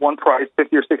tickets at one price,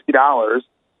 $50 or $60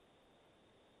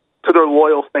 to their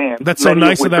loyal fans. That's so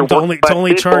nice of them to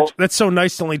only charge. That's so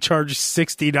nice to only charge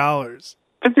 $60. $50 or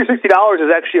 $60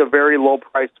 is actually a very low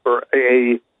price for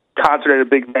a concert at a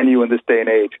big venue in this day and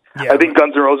age. Yeah, I think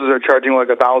Guns N' Roses are charging like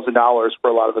 $1,000 for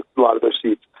a lot of their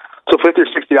seats. So $50 or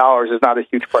 $60 is not a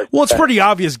huge price. Well, it's pretty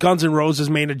obvious Guns N' Roses'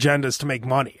 main agenda is to make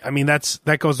money. I mean, that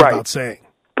goes without saying.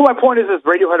 But my point is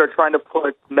Radiohead are trying to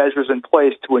put measures in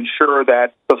place to ensure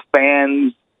that the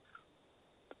fans,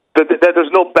 that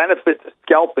there's no benefit to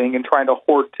scalping and trying to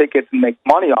hoard tickets and make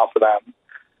money off of them.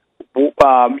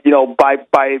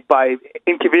 By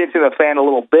inconveniencing the fan a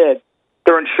little bit,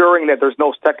 they're ensuring that there's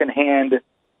no secondhand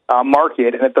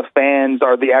market and that the fans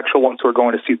are the actual ones who are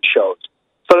going to see the shows.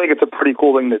 So I think it's a pretty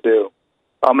cool thing to do.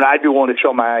 And I'd be willing to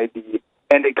show my ID.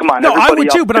 And come on, no, I would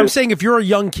too. But I'm saying if you're a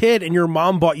young kid and your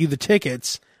mom bought you the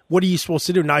tickets, what are you supposed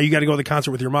to do? Now you got to go to the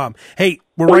concert with your mom. Hey,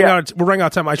 we're running out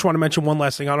of time. I just want to mention one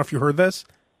last thing. I don't know if you heard this.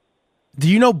 Do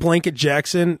you know Blanket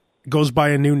Jackson goes by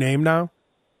a new name now?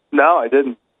 No, I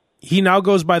didn't. He now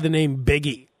goes by the name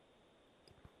Biggie.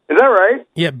 Is that right?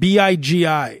 Yeah,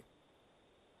 Bigi.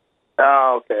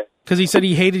 Oh, okay. Because he said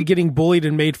he hated getting bullied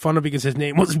and made fun of because his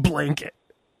name was Blanket.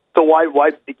 So why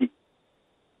Biggie?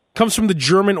 Comes from the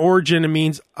German origin. It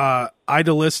means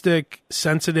idealistic,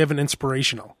 sensitive, and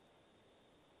inspirational.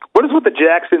 What is with the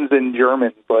Jacksons in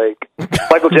German? Like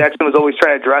Michael Jackson was always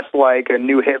trying to dress like a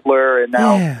new Hitler, and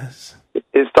now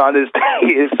his son is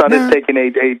taking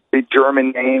a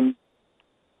German name.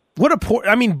 What a poor!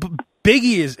 I mean,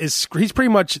 Biggie is he's pretty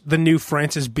much the new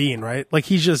Francis Bean, right? Like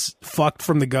he's just fucked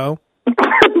from the go. It's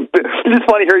just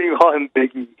funny hearing you call him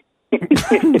Biggie.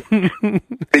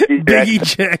 Biggie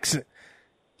Jackson.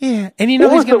 Yeah, and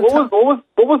what was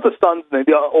the son's name?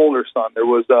 The older son. There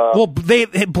was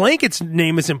Blanket's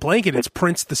name isn't Blanket. It's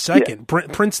Prince the Second. Yeah.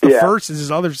 Prince the First is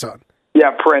his other son.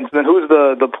 Yeah, Prince. And then who's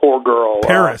the poor girl?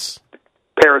 Paris.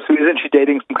 Paris. Isn't she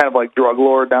dating some kind of like drug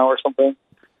lord now or something?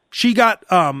 She got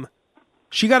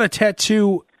a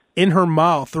tattoo in her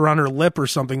mouth or on her lip or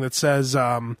something that says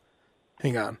hang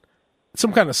on,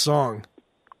 some kind of song.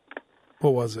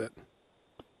 What was it?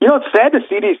 You know, it's sad to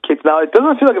see these kids now. It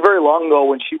doesn't feel like very long ago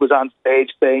when she was on stage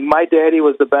saying, "My daddy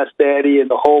was the best daddy in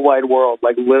the whole wide world."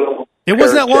 Like little. It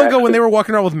wasn't that long ago when they were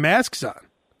walking around with masks on.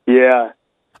 Yeah.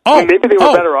 Oh, I mean, maybe they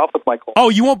were better off with Michael. Oh,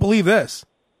 you won't believe this.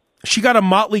 She got a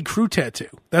Motley Crue tattoo.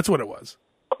 That's what it was.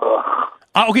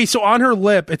 Okay, so on her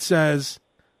lip it says.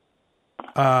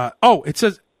 It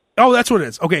says. Oh, that's what it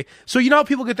is. Okay, so you know how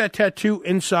people get that tattoo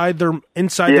inside their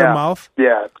mouth?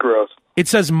 Yeah, it's gross. It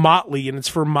says Motley, and it's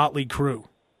for Motley Crue.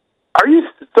 Are you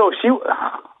so she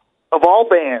of all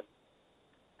bands,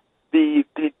 the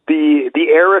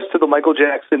heiress to the Michael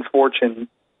Jackson fortune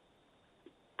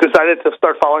decided to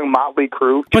start following Motley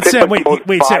Crue? But Sam, wait,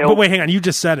 hang on. You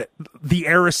just said it. The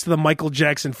heiress to the Michael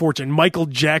Jackson fortune, Michael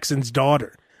Jackson's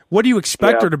daughter. What do you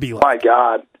expect her to be like? My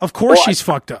God! Of course she's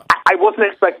fucked up. I wasn't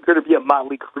expecting her to be a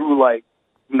Motley Crue like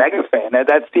mega fan.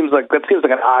 That seems like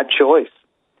an odd choice.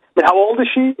 I mean, how old is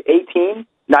she? 18?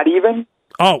 Not even?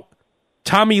 Oh,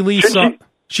 Tommy Lee.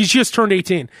 She just turned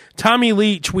 18. Tommy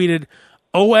Lee tweeted,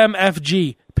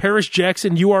 "OMFG, Paris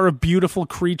Jackson, you are a beautiful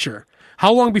creature."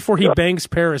 How long before he bangs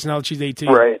Paris now that she's 18?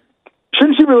 Right.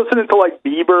 Shouldn't she be listening to like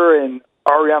Bieber and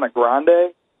Ariana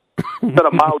Grande instead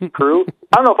of Motley Crue?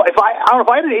 I don't know if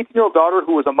I had an 18-year-old daughter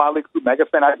who was a Motley Crue mega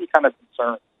fan, I'd be kind of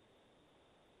concerned.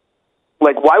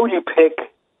 Like, why would you pick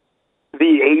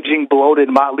the aging, bloated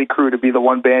Motley Crue to be the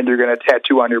one band you're going to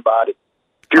tattoo on your body?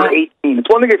 If you're 18, it's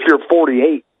one thing if you're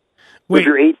 48. If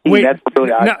you're 18, that's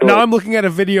really odd. Now I'm looking at a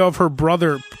video of her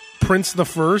brother, Prince the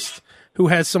First, who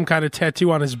has some kind of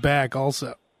tattoo on his back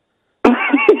also.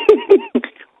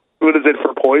 What is it,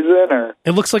 for poison? Or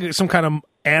it looks like some kind of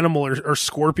animal or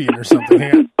scorpion or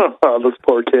something. Those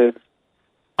poor kids.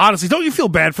 Honestly, don't you feel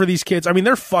bad for these kids? I mean,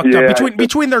 they're fucked up.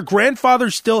 Between their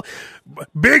grandfathers still...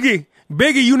 Biggie,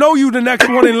 you know you the next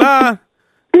one in line.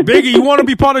 Biggie, you want to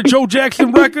be part of Joe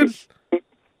Jackson Records?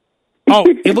 Oh,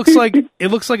 it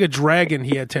looks like a dragon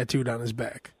he had tattooed on his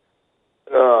back.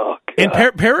 Oh, God. And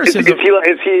Paris is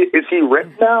he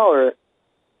ripped now, or?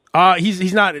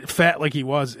 He's not fat like he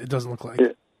was. It doesn't look like. Yeah.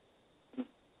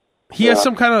 He has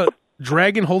some kind of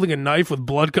dragon holding a knife with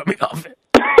blood coming off it.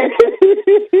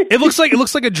 It looks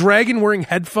like a dragon wearing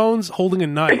headphones holding a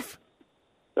knife.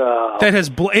 That has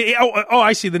blood. Oh,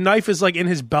 I see. The knife is like in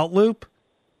his belt loop,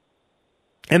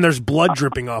 and there's blood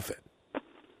dripping off it.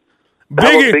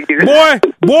 Biggie,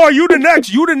 boy, you the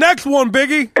next one,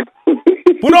 Biggie.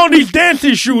 Put on these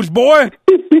dancing shoes, boy.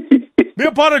 Be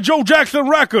a part of Joe Jackson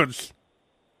Records.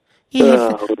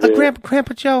 Yeah,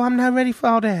 Grandpa Joe, I'm not ready for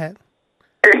all that.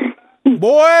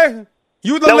 Boy,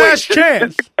 you the last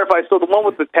chance. So the one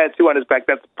with the tattoo on his back,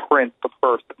 that's Prince the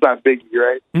First. It's not Biggie,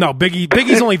 right? No,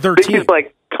 Biggie's only 13. Biggie's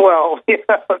like 12. Yeah,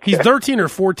 okay. He's 13 or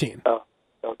 14. Oh,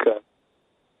 okay.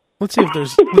 Let's see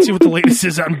what the latest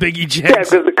is on Biggie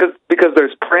Jackson. Yeah, because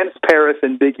there's Prince, Paris,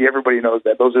 and Biggie. Everybody knows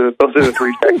that. Those are the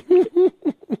three Jacksons.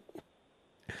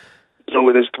 So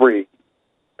there's three.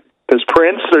 There's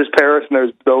Prince, there's Paris, and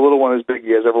there's the little one is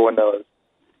Biggie, as everyone knows.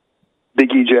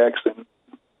 Biggie Jackson.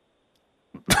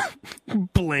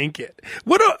 Blanket.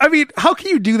 How can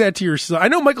you do that to your son? I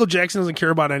know Michael Jackson doesn't care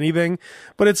about anything,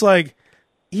 but it's like,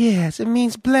 yes, it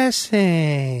means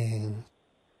blessing.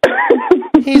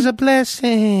 He's a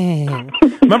blessing.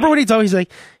 Remember when he told me, he's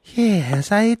like,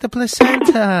 yes, I ate the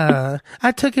placenta.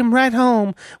 I took him right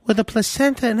home with the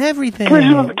placenta and everything. Can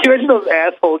you imagine those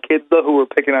asshole kids, though, who were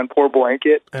picking on poor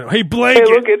Blanket? I know. Hey, Blanket.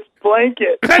 Hey, look, it's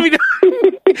Blanket.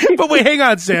 But wait, hang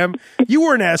on, Sam. You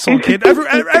were an asshole kid. But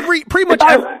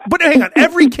hang on.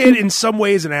 Every kid in some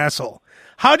way is an asshole.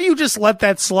 How do you just let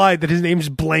that slide that his name's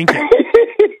Blanket?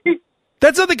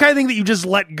 That's not the kind of thing that you just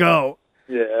let go.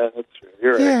 Yeah, that's true.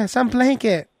 You're right. Yes, I'm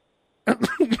Blanket.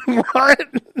 What?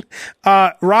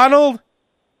 Ronald,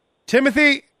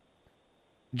 Timothy,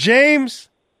 James,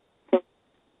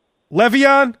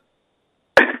 Le'Veon,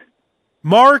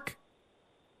 Mark,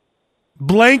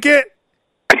 Blanket.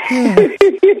 Yes.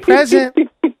 Present.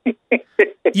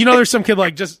 You know, there's some kid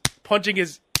like just punching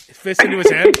his fist into his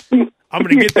head. I'm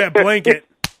gonna get that Blanket.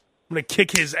 I'm gonna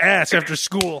kick his ass after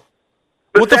school.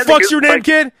 What the fuck's your name,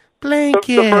 kid?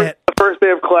 Blanket. The first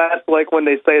day of class, like when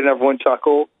they say it and everyone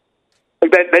chuckles.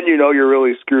 Like that, then you know you're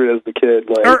really screwed as the kid.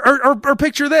 Like. Or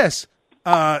picture this: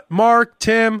 Mark,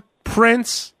 Tim,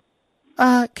 Prince.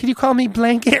 Can you call me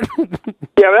Blanket?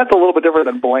 Yeah, that's a little bit different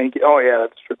than Blanket. Oh yeah,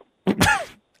 that's true.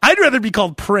 I'd rather be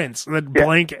called Prince than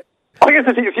Blanket. I guess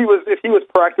if he was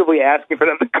proactively asking for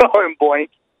them to call him Blank.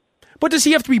 But does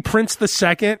he have to be Prince the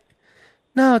Second?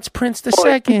 No, it's Prince the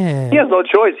Second. He has no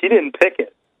choice. He didn't pick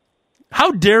it.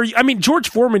 How dare you? I mean, George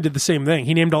Foreman did the same thing.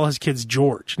 He named all his kids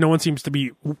George. No one seems to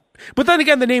be... But then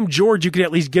again, the name George you could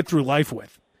at least get through life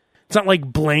with. It's not like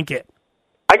Blanket.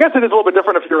 I guess it is a little bit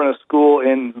different if you're in a school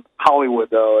in Hollywood,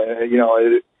 though.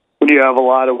 When you have a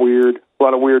lot of weird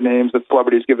names that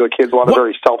celebrities give their kids, a lot of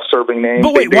very self-serving names.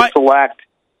 But wait, they select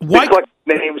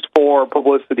names for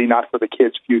publicity, not for the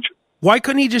kid's future. Why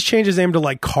couldn't he just change his name to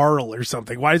like Carl or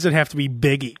something? Why does it have to be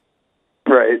Biggie?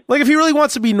 Right. Like if he really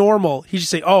wants to be normal, he should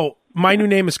say, "Oh, my new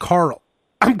name is Carl.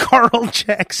 I'm Carl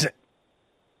Jackson."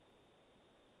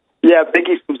 Yeah,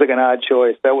 Biggie seems like an odd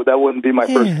choice. That wouldn't be my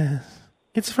first. Yes.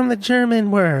 It's from the German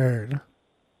word.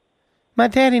 My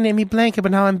daddy named me Blanket,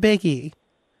 but now I'm Biggie.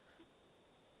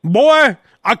 Boy,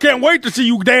 I can't wait to see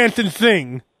you dance and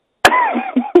sing.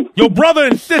 Your brother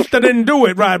and sister didn't do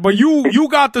it right, but you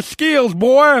got the skills,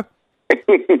 boy.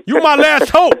 You my last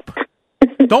hope.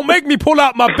 Don't make me pull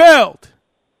out my belt.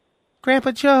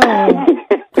 Grandpa Joe.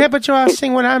 Grandpa Joe, I'll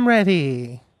sing when I'm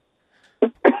ready.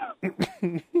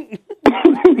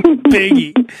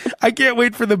 Biggie. I can't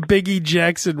wait for the Biggie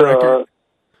Jackson record.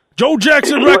 Joe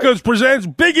Jackson Records presents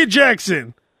Biggie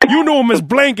Jackson. You know him as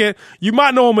Blanket. You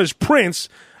might know him as Prince.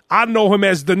 I know him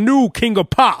as the new King of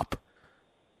Pop.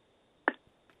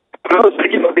 I was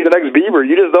thinking he might be the next Bieber.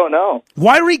 You just don't know.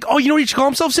 Why do you know what he should call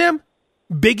himself, Sam?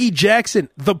 Biggie Jackson,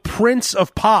 the Prince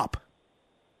of Pop.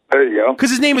 There you go. Because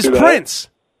his name is Prince.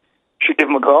 Should give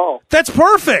him a call. That's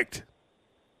perfect.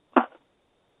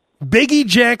 Biggie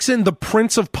Jackson, the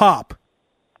Prince of Pop.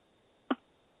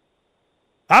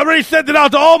 I already sent it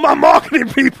out to all my marketing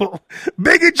people.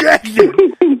 Biggie Jackson,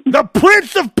 the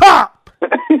Prince of Pop.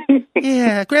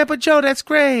 Yeah, Grandpa Joe, that's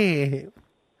great.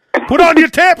 Put on your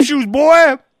tap shoes,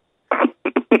 boy.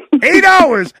 8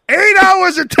 hours. 8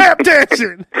 hours of tap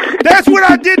dancing. That's what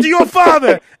I did to your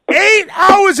father. 8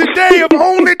 hours a day of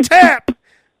only tap.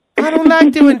 I don't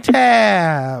like doing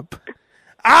tap.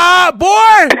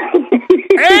 Boy.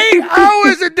 8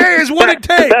 hours a day is what it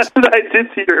takes. That's what I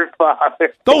did to your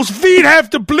father. Those feet have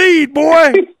to bleed,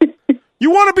 boy.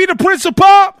 You want to be the Prince of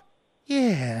Pop?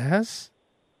 Yes.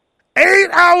 8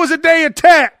 hours a day of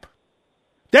tap.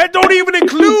 That don't even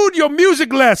include your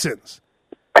music lessons.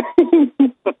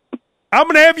 I'm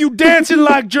going to have you dancing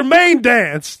like Jermaine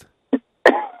danced.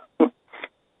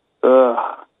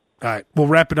 All right, we'll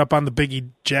wrap it up on the Biggie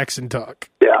Jackson talk.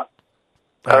 Yeah.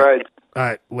 All right. All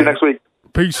right. See you next week.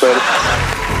 Peace. Later.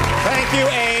 Thank you,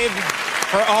 Abe,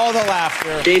 for all the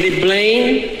laughter. David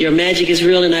Blaine, your magic is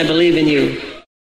real and I believe in you.